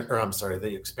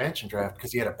the expansion draft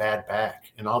because he had a bad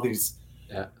back, and all these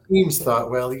teams thought,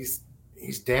 well, he's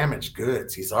damaged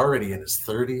goods. He's already in his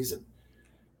 30s,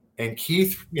 and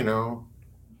Keith, you know,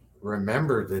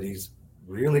 remembered that he's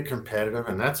really competitive,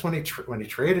 and that's when he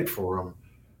traded for him.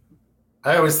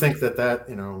 I always think that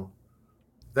you know,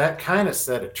 that kind of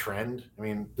set a trend. I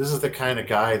mean, this is the kind of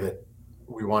guy that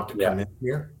we want to come in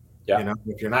here. Yeah. You know,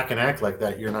 if you're not going to act like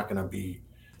that, you're not going to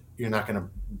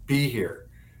be here.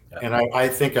 Yeah. And I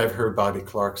think I've heard Bobby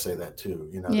Clark say that too.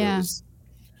 You know, there was,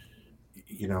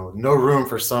 you know, no room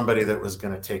for somebody that was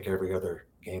going to take every other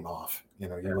game off. You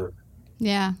know, you were.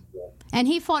 Yeah. And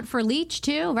he fought for Leach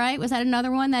too, right? Was that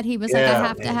another one that he was like, I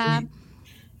have to have?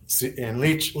 And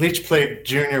Leach played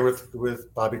junior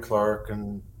with Bobby Clark,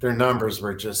 and their numbers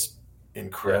were just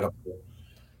incredible. Yeah.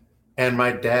 And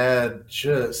my dad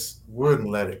just wouldn't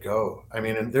let it go. I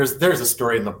mean, and there's a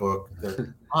story in the book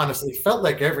that honestly felt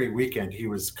like every weekend he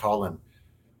was calling.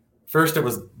 First it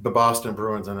was the Boston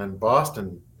Bruins, and then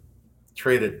Boston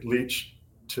traded Leach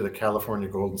to the California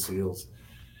Golden Seals.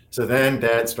 So then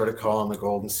Dad started calling the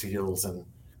Golden Seals, and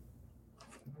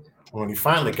when he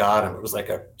finally got him, it was like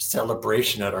a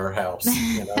celebration at our house.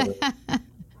 You know?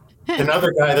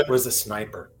 Another guy that was a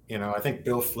sniper. You know, I think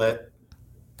Bill Flett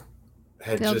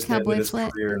had just ended his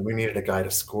career, and we needed a guy to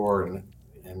score, and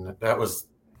that was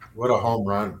what a home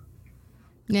run.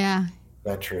 Yeah,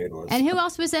 that trade was. And who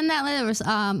else was in that? There was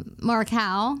Mark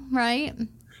Howe, right?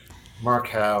 Mark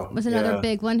Howe was another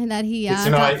big one that he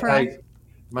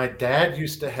my dad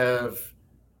used to have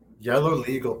yellow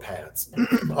legal pads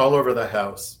all over the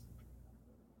house,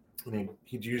 and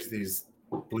he'd use these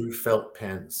blue felt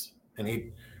pens,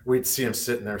 and we'd see him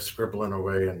sitting there scribbling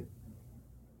away, and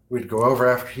we'd go over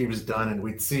after he was done, and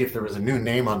we'd see if there was a new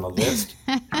name on the list.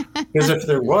 Because if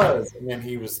there was, and then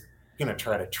he was going to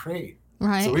try to trade.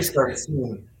 Right. So we started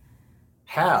seeing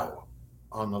Howe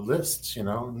on the lists, you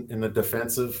know, in the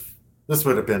defensive. This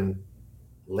would have been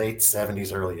late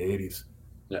 70s, early 80s.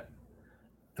 Yeah.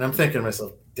 And I'm thinking to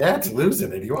myself, Dad's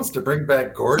losing it. He wants to bring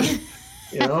back Gordy,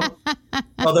 you know?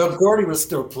 Although Gordy was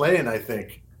still playing, I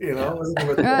think, you know?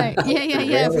 Yeah. Right.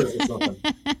 Yeah. That's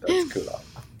cool.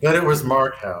 But it was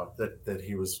Mark Howe that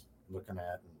he was looking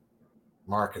at.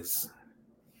 Mark is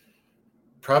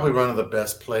probably one of the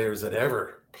best players that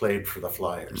ever played for the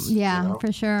Flyers. Yeah, you know?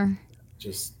 For sure.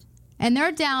 And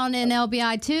they're down in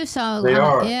LBI too, so they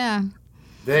are. Yeah.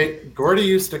 Gordy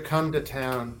used to come to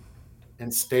town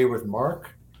and stay with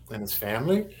Mark and his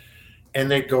family,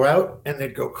 and they'd go out and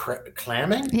they'd go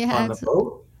clamming on the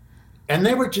boat. And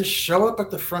they would just show up at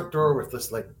the front door with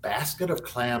this like basket of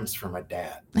clams for my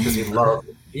dad, because he loved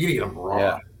them. He'd eat them raw.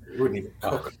 Yeah. He wouldn't even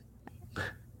cook them.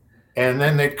 And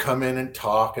then they'd come in and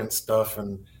talk and stuff.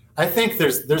 And I think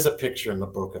there's a picture in the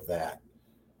book of that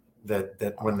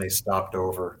when they stopped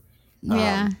over.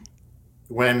 Yeah.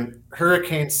 When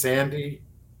Hurricane Sandy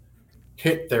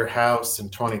hit their house in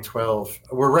 2012,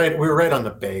 we were right on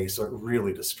the bay, so it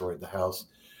really destroyed the house.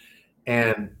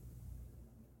 And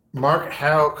Mark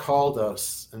Howe called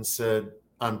us and said,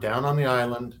 I'm down on the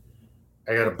island.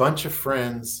 I got a bunch of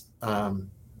friends.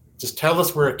 Just tell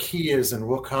us where a key is and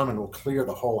we'll come and we'll clear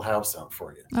the whole house out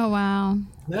for you. Oh, wow.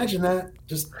 Imagine that.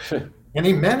 And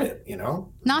he meant it, you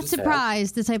know. Not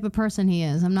surprised, the type of person he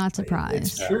is. I'm not surprised.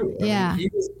 It's true. Yeah. I mean,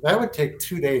 that would take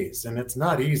 2 days, and it's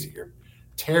not easy. You're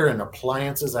tearing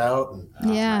appliances out.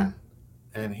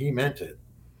 And he meant it.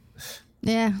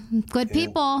 Yeah, good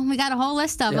people. We got a whole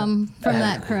list of them from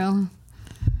that crew.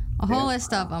 A whole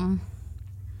list of them.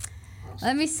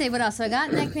 Let me see what else. So I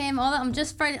got nickname. I'm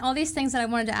just writing all these things that I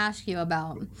wanted to ask you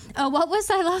about. Oh,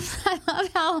 I love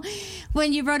how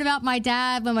when you wrote about my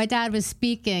dad, when my dad was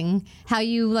speaking, how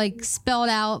you like spelled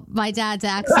out my dad's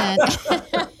accent.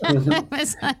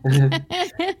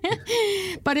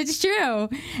 But it's true.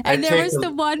 And there was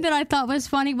the one that I thought was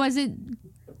funny. Was it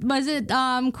was it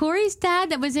Corey's dad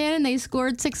that was in and they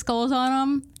scored 6 goals on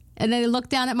him? And they looked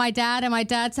down at my dad, and my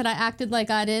dad said I acted like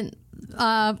I didn't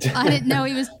know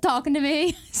he was talking to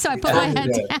me, so I put my head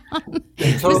down.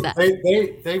 So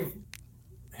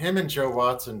him and Joe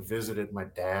Watson visited my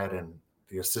dad in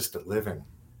the assisted living.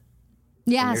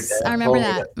 Yes, I remember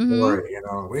that. Story, you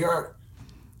know,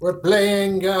 we're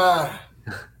playing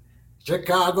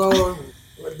Chicago.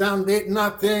 We're down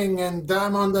 8-0, and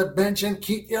I'm on the bench, and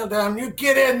Keith yelled down, "You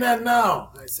get in there now!"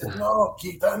 I said, "No,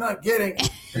 Keith, I'm not getting."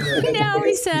 No,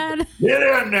 he said, "Get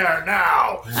in there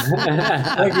now!"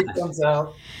 He comes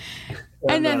out,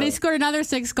 and then they scored another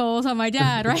 6 goals on my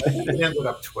dad, right? It ended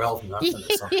up 12-0 or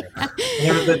something.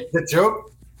 Yeah. The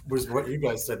joke was what you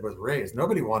guys said with Rays.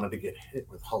 Nobody wanted to get hit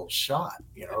with Hull's shot.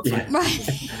 You know, it's like,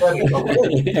 I love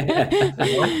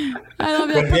it.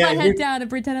 I put my head down and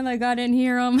pretended like I didn't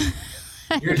hear him.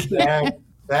 Your dad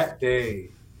that day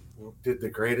did the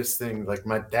greatest thing. Like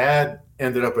my dad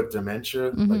ended up with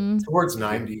dementia, like towards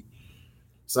 90.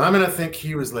 So I'm gonna think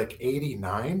he was like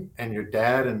 89. And your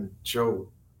dad and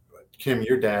Kim,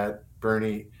 your dad,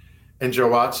 Bernie, and Joe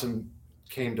Watson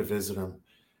came to visit him,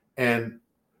 and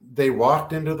they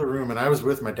walked into the room, and I was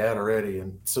with my dad already.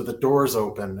 And so the doors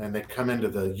open and they come into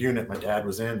the unit my dad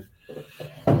was in.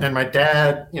 And my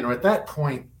dad, you know, at that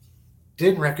point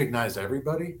didn't recognize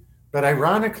everybody, but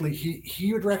ironically,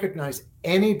 he would recognize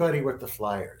anybody with the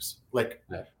Flyers, like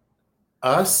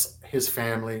us, his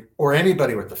family, or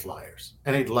anybody with the Flyers,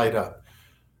 and he'd light up.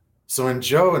 So when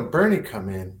Joe and Bernie come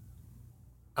in,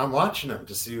 I'm watching them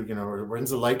to see, you know, when's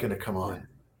the light going to come on.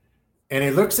 And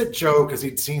he looks at Joe because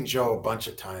he'd seen Joe a bunch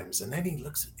of times. And then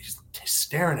he's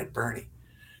staring at Bernie.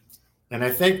 And I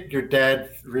think your dad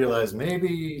realized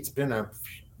maybe it's been a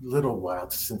little while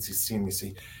since he's seen me.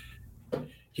 See,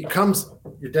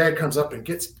 your dad comes up and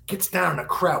gets down in a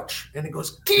crouch. And he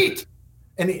goes, "Keith!"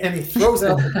 And he throws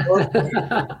out the door.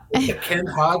 The Ken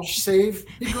Hodge save.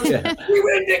 He goes, "We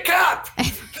win the cup!"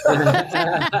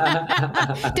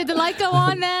 Did the light go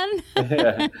on then?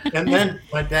 And then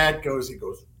my dad goes,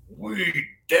 "We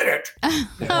did it!"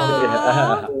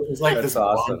 It was like this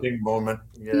bonding moment.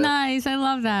 Yeah. Nice, I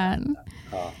love that.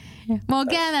 Well,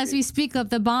 again, as we speak of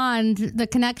the bond, the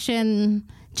connection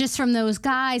just from those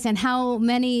guys, and how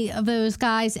many of those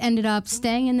guys ended up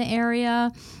staying in the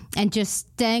area and just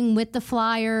staying with the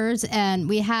Flyers. And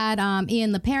we had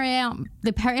Ian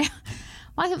LePerrier.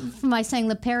 Why am I saying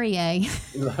LePerrier?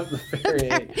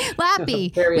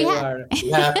 Lappy.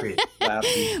 Lappy.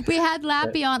 We had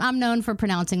Lappy on. I'm known for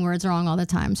pronouncing words wrong all the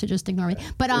time, so just ignore me.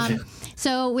 But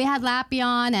so we had Lappy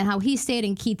on, and how he stayed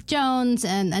in Keith Jones,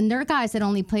 and they're guys that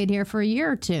only played here for a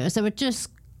year or two. So it just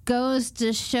goes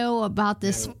to show about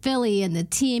this Philly and the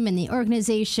team and the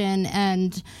organization,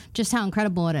 and just how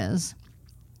incredible it is.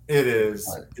 It is.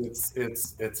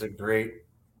 It's a great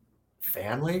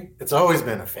family. It's always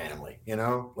been a family, you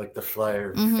know, like the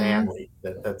Flyer family.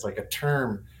 That's like a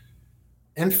term.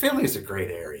 And Philly's a great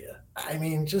area. I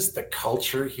mean, just the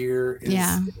culture here is,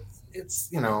 it's,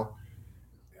 you know,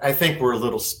 I think we're a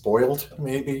little spoiled,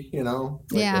 maybe, you know.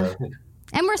 Like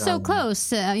and we're so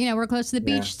close. You know, we're close to the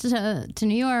beach, to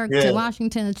New York, to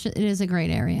Washington. It is a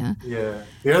great area. Yeah.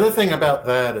 The other thing about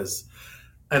that is,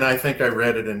 and I think I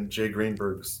read it in Jay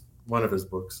Greenberg's, one of his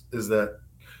books, is that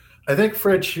I think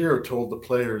Fred Shearer told the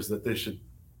players that they should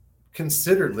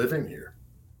consider living here.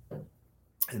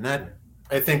 And that,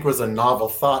 I think, was a novel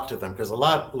thought to them, because a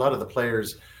lot of the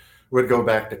players would go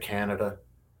back to Canada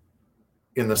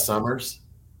in the summers.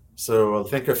 So I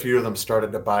think a few of them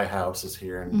started to buy houses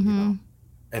here and, you know,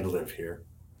 and live here.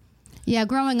 Yeah,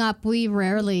 growing up, we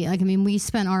rarely, we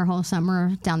spent our whole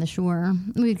summer down the shore.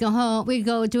 We'd go home, we'd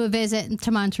go do a visit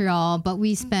to Montreal, but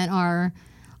we spent our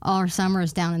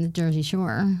summers down in the Jersey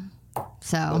Shore.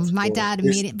 So that's my dad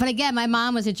immediately, but again, my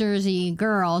mom was a Jersey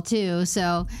girl too,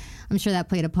 so I'm sure that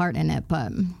played a part in it.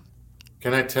 But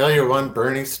can I tell you one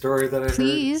Bernie story that I heard?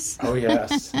 Please. Oh,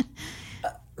 yes.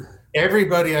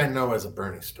 Everybody I know has a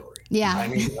Bernie story. Yeah. I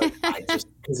mean, I just,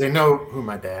 because they know who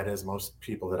my dad is, most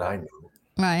people that I know.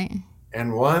 Right.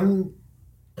 And one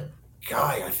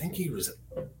guy, I think he was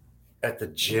at the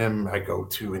gym I go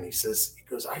to, and he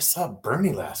goes, "I saw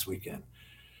Bernie last weekend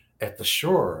at the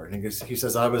shore." And he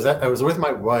says, I was with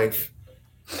my wife,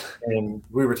 and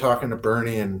we were talking to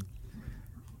Bernie, and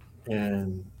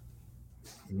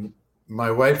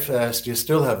my wife asked, "Do you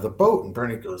still have the boat?" And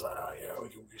Bernie goes, "Oh, yeah,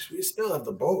 we still have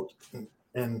the boat."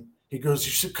 And he goes,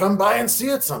 "You should come by and see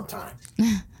it sometime."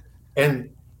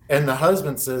 And the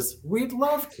husband says, "We'd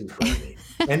love to, Bernie."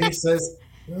 And he says,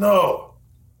 "No,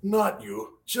 not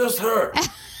you, just her.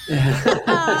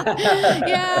 Yeah,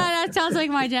 that sounds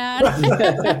like my dad.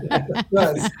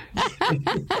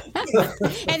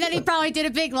 And then he probably did a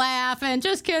big laugh and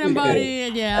just kidding, buddy.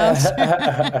 And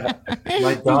yeah.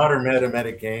 My daughter met him at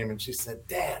a game and she said,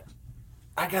 Dad,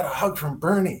 I got a hug from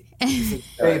Bernie. He said,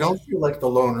 hey, don't feel like the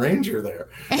Lone Ranger there.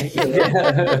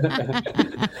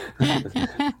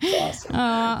 Awesome.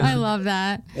 Oh, I love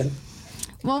that.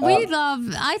 Well,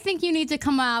 I think you need to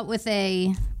come out with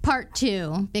a part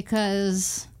 2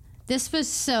 because this was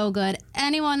so good.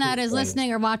 Anyone that is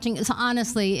listening or watching, it's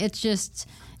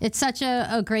such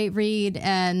a great read,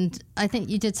 and I think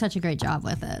you did such a great job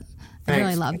with it. I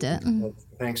really loved it.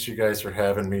 Thanks you guys for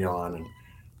having me on. And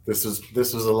this was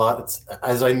a lot,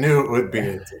 as I knew it would be.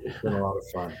 It's been a lot of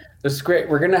fun. This is great.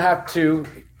 We're going to have to,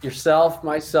 yourself,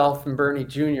 myself, and Bernie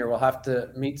Jr., we'll have to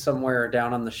meet somewhere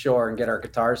down on the shore and get our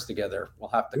guitars together. We'll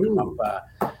have to come up.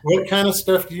 What kind of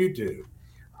stuff do you do?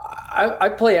 I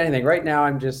play anything. Right now,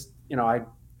 I'm just,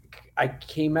 I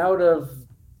came out of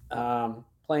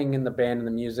playing in the band and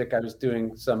the music. I was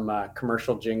doing some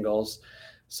commercial jingles.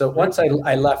 So once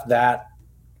I left that,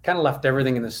 kind of left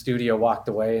everything in the studio, walked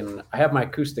away, and I have my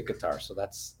acoustic guitar. So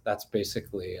that's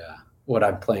basically what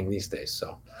I'm playing these days.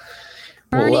 So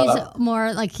Bernie's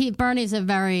more like Bernie's a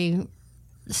very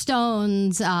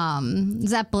Stones,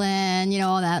 Zeppelin,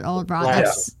 all that old rock.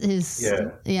 That's his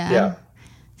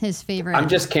his favorite. I'm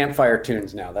just campfire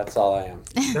tunes now. That's all I am.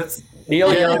 That's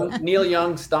Neil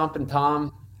Young, Stompin'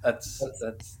 Tom. That's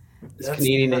as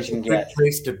Canadian as you can get.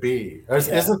 Place to be.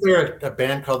 Isn't there a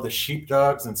band called the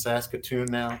Sheepdogs in Saskatoon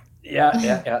now? Yeah.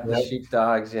 The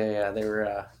Sheepdogs. Yeah. They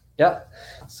were.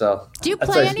 So. Do you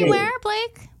play anywhere,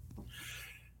 Blake?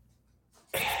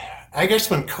 I guess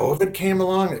when COVID came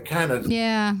along, it kind of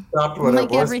stopped what I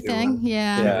was everything. doing.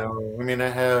 Yeah. I mean, I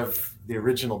have the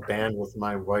original band with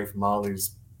my wife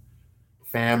Molly's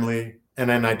family, and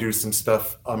then I do some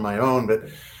stuff on my own. But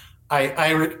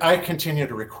I continue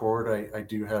to record. I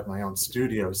do have my own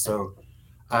studio, so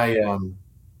I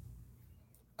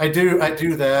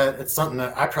do that. It's something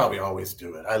that I probably always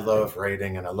do it. I love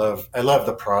writing, and I love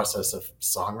the process of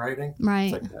songwriting.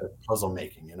 Right. It's like puzzle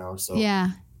making, So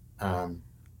yeah.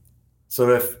 So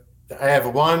if I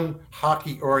have one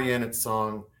hockey-oriented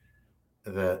song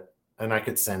and I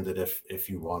could send it if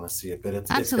you want to see it, but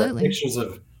it's got pictures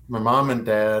of my mom and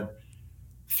dad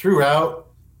throughout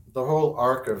the whole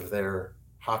arc of their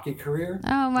hockey career.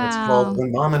 Oh wow! It's called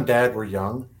When Mom and Dad Were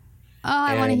Young. Oh,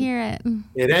 I want to hear it.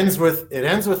 It ends with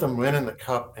them winning the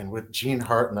cup and with Gene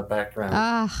Hart in the background.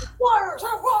 Flyers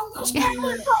have won the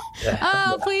Stanley Cup.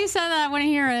 Oh, please send that. I want to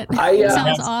hear it. It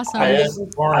sounds awesome.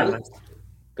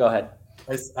 Go ahead.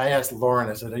 I asked Lauren,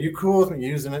 I said, are you cool with me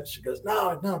using it? She goes,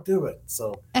 no, do it.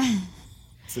 So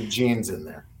Gene's in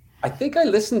there. I think I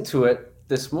listened to it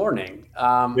this morning.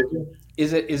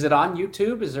 Is it on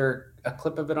YouTube? Is there a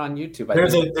clip of it on YouTube?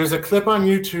 There's a clip on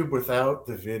YouTube without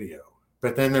the video,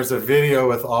 but then there's a video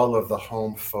with all of the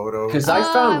home photos. Because I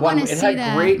found one, it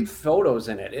had great photos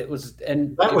in it. It was,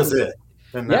 and that was it.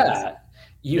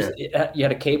 You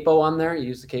had a capo on there. You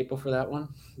used the capo for that one?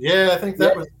 Yeah, I think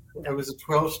it was a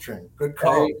 12-string. Good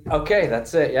call. Okay,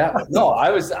 that's it. Yeah. No,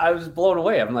 I was blown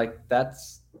away. I'm like, that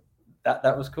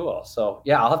was cool. So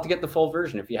yeah, I'll have to get the full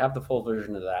version. If you have the full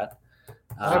version of that,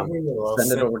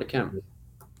 send it over to Kim.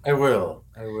 I will.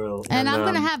 And I'm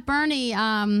going to have Bernie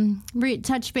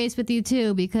touch base with you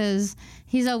too, because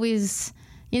he's always,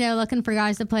 looking for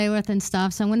guys to play with and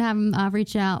stuff. So I'm going to have him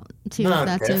reach out to you if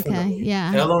that's definitely. Okay.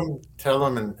 Yeah. Tell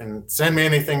him and send me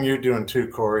anything you're doing too,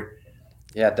 Corey.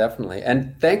 Yeah, definitely.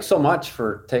 And thanks so much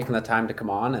for taking the time to come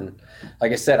on. And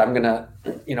like I said, I'm going to,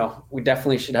 we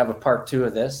definitely should have a part 2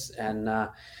 of this. And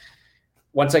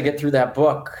once I get through that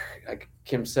book, like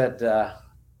Kim said,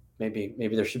 maybe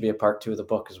there should be a part 2 of the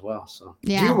book as well. So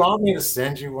do you want me to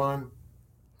send you one?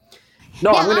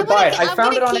 No, I'm going to buy it. I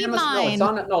found it on Amazon. No, it's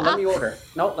on it. No, let me order it.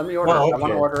 No, let me order it. Okay. I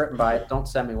want to order it and buy it. Don't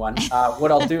send me one.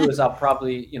 What I'll do is I'll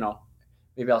probably,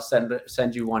 maybe I'll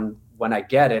send you one when I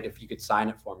get it. If you could sign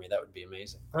it for me, that would be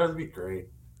amazing. That would be great.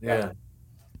 Yeah.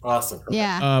 Awesome.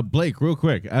 Yeah. Blake, real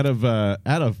quick, out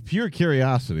of pure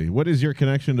curiosity, what is your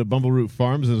connection to Bumbleroot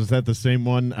Farms? Is that the same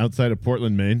one outside of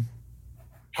Portland, Maine?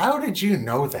 How did you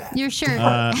know that? Your shirt.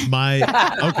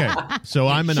 Okay. So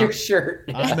I'm an your shirt.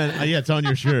 Yeah, it's on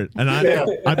your shirt, and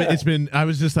I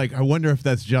was just like, I wonder if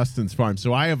that's Justin's farm.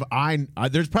 So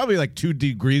there's probably like 2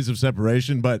 degrees of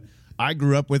separation, but I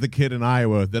grew up with a kid in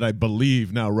Iowa that I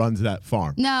believe now runs that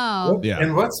farm. No. Yeah.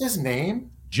 And what's his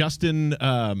name? Justin.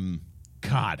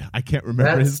 God, I can't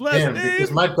remember his last name.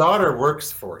 Because my daughter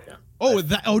works for him.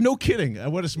 Oh, no kidding.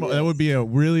 What a small. That would be a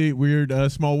really weird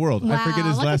small world. Wow, I forget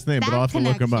his last name, but I'll have to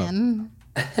look him up.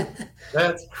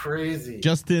 That's crazy.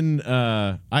 Justin,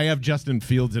 I have Justin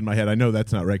Fields in my head. I know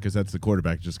that's not right because that's the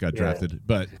quarterback just got drafted.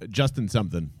 But Justin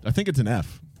something. I think it's an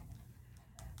F.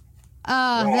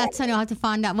 That's I know. I have to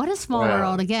find out. What is Small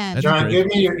World again? That's John, great. give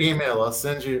me your email. I'll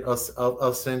send you.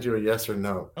 I'll send you a yes or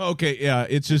no. Okay, yeah,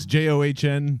 it's just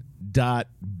JOHN.B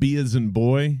as in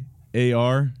boy,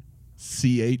 ARCHARD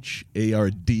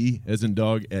as in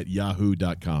dog at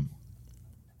yahoo.com.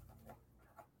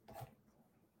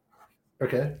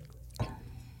 Okay.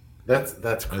 That's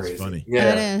crazy. That's funny.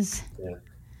 Yeah, It is.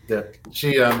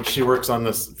 yeah. She works on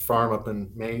this farm up in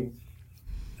Maine.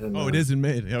 And, Oh, it is in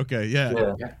Maine. Okay, yeah.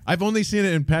 Yeah. I've only seen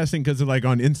it in passing because of like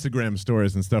on Instagram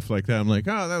stories and stuff like that. I'm like,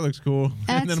 oh, that looks cool.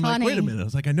 That's and then I'm funny. like, wait a minute. I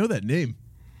was like, I know that name.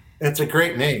 It's a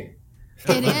great name.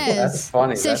 It is. That's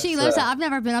funny. So That's, she lives. I've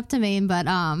never been up to Maine, but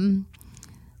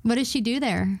what does she do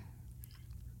there?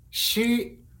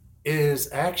 She is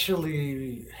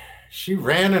actually. She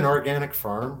ran an organic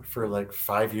farm for like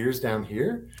 5 years down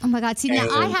here. Oh my God! See, now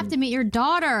I have to meet your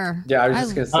daughter. Yeah, I was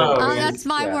just gonna say. Oh, that's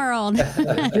my world.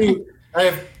 I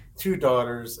have 2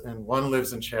 daughters, and one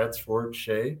lives in Chadsford,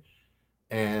 Shay,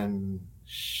 and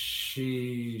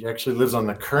she actually lives on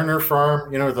the Kerner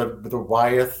farm. You know, the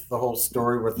Wyeth, the whole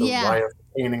story with the Wyeth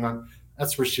painting on.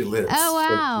 That's where she lives. Oh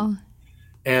wow!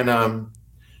 And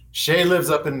Shay lives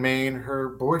up in Maine. Her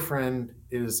boyfriend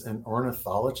is an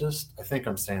ornithologist. I think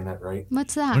I'm saying that right.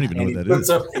 What's I that? don't even know And what he that puts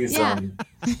is. up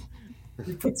these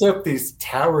he puts up these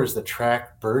towers that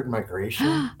track bird migration.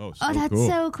 Oh, Oh, that's cool.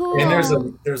 so cool.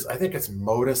 And there's I think it's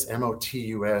Motus,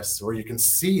 MOTUS, where you can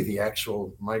see the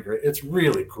actual migrate. It's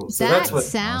really cool. So that that's what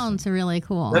sounds really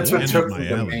cool. that's what End took of my me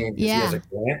to alley. Maine. Yeah. He has a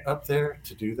grant up there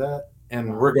to do that,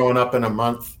 and we're going up in a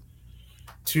month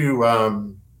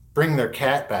to bring their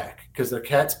cat back because their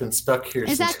cat's been stuck here.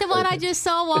 Is that since the one I COVID. just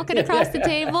saw walking across the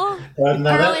table No,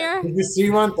 that- earlier? did you see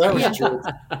one? That was Yeah.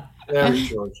 Georgia. That was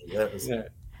Georgia. That was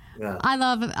yeah. I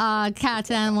love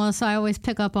cats, animals, so I always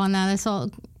pick up on that. I saw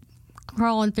it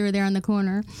crawling through there in the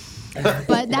corner.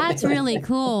 But that's really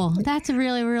cool. That's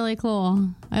really, really cool.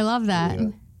 I love that. Yeah.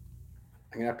 I'm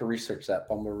gonna have to research that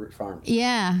Bumbleroot Farm.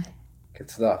 Yeah, Good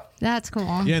stuff. that's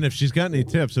cool. Yeah, and if she's got any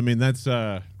tips, I mean, that's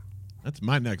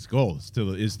my next goal.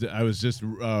 I was just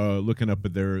looking up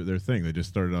at their thing. They just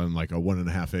started on like a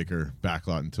 1.5 acre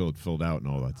backlot until it filled out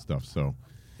and all that stuff. So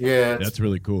Yeah, that's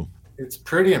really cool. it's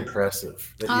pretty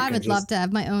impressive. That you I can would love just- to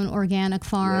have my own organic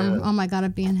farm. Yeah. Oh my God,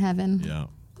 I'd be in heaven. Yeah.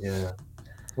 Yeah.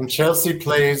 When Chelsea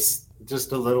plays,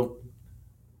 just a little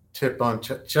tip on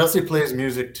Chelsea plays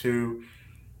music too,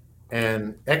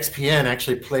 and XPN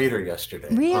actually played her yesterday.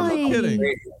 on the- Really? on the Kidding.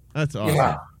 radio. That's awesome.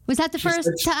 Yeah. Was that the She first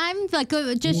said she- time? Like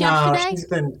just No, yesterday? she's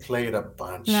been played a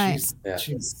bunch. Right.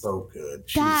 She's so good.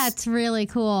 That's really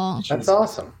cool. That's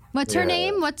awesome. What's her Yeah.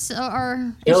 name? What's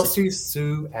or Chelsea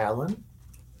Sue Allen.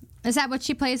 is that what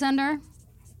she plays under?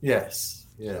 Yes.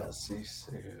 Yeah.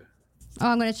 Oh,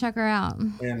 I'm gonna check her out.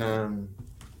 And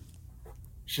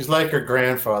she's like her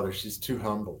grandfather. She's too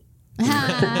humble.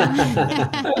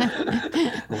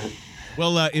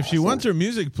 Well, if she wants her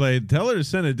music played, tell her to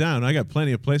send it down. I got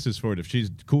plenty of places for it if she's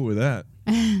cool with that.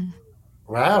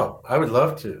 Wow, I would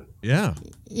love to. Yeah,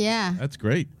 Yeah. that's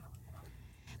great.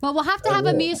 Well, we'll have to have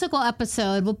a musical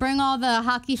episode. We'll bring all the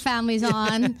hockey families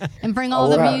on and bring all Oh,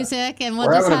 the we're ha- music, and we'll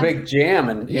We're just having have a big jam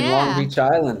in Yeah. Long Beach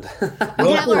Island. We'll have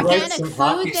have to write organic some food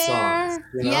hockey there. songs,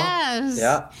 you know? Yes.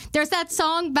 Yeah. There's that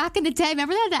song back in the day.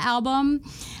 Remember that the album?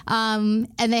 And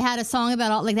they had a song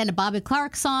about all, like they had a Bobby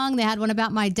Clark song. They had one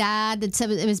about my dad that said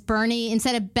it was Bernie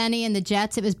instead of Benny and the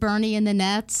Jets. It was Bernie and the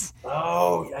Nets.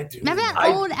 Oh, I do. Remember that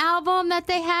I- old album that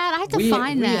they had? I have to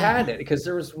find we that. had it because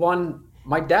there was one.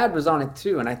 My dad was on it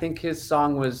too, and I think his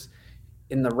song was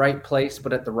 "In the Right Place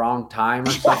but at the Wrong Time"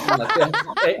 or something like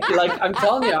that. Like I'm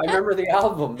telling you, I remember the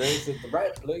album. There's at the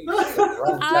right place. At the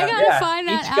wrong I time. gotta find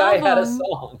that Each guy had a album.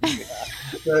 song.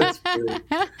 That's good.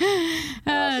 That's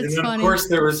And then, funny. of course,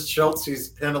 there was Chelsea's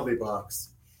penalty box.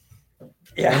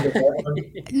 Yeah.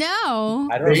 No.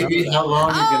 I don't Baby, remember. how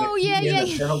long are you Oh, going to yeah, keep me in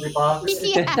yeah. a penalty box?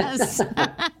 Yes.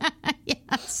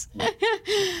 Yes. Oh,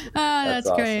 that's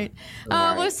awesome. great.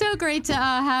 All It was so great to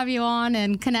have you on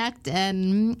and connect.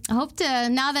 And I hope to,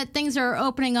 now that things are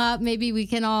opening up, maybe we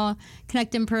can all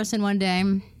connect in person one day.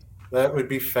 That would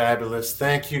be fabulous.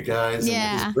 Thank you, guys. And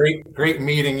Yeah. It was great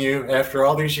meeting you after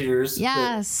all these years.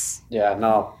 Yes. Yeah,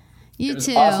 no. You It was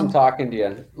too. awesome talking to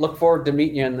you. Look forward to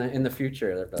meeting you in the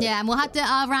future. There, buddy. Yeah, and we'll have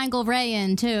to wrangle Ray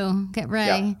in too. Get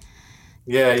Ray.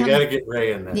 Yeah, you Come- got to get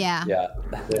Ray in there. Yeah. Yeah.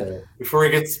 Yeah. Before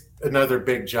he gets another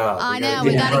big job. I know.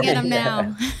 We got to get him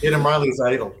now. Get him while he's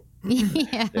idle.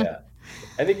 Yeah. Yeah.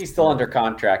 I think he's still under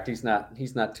contract. He's not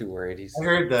too worried. He's I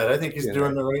heard that. I think he's Yeah.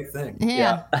 doing the right thing.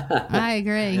 Yeah. I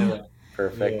agree. Yeah.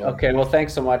 Perfect. Okay. Well,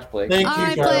 thanks so much, Blake. Thank All you,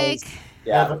 right, guys. Blake.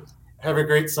 Yeah. Have a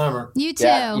great summer. You too.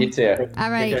 Yeah. You too.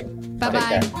 All right. Okay. Bye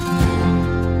bye. Take care.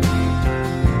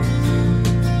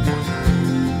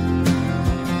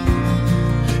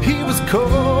 He was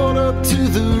called up to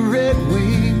the Red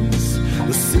Wings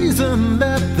the season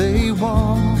that they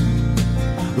won.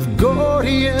 With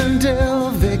Gordy and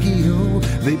Del Vecchio,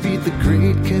 they beat the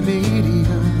great Canadians.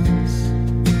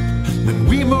 Then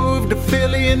we moved to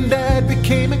Philly and Dad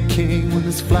became a king when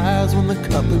his Flyers won the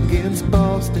cup against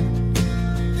Boston.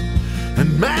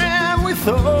 And man, we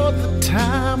thought the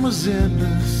time was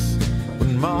endless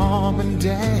when Mom and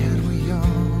Dad were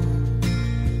young.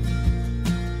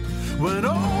 When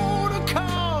older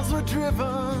cars were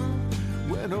driven,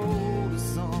 when older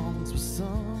songs were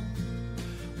sung,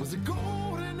 was a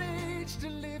golden age to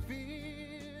live in.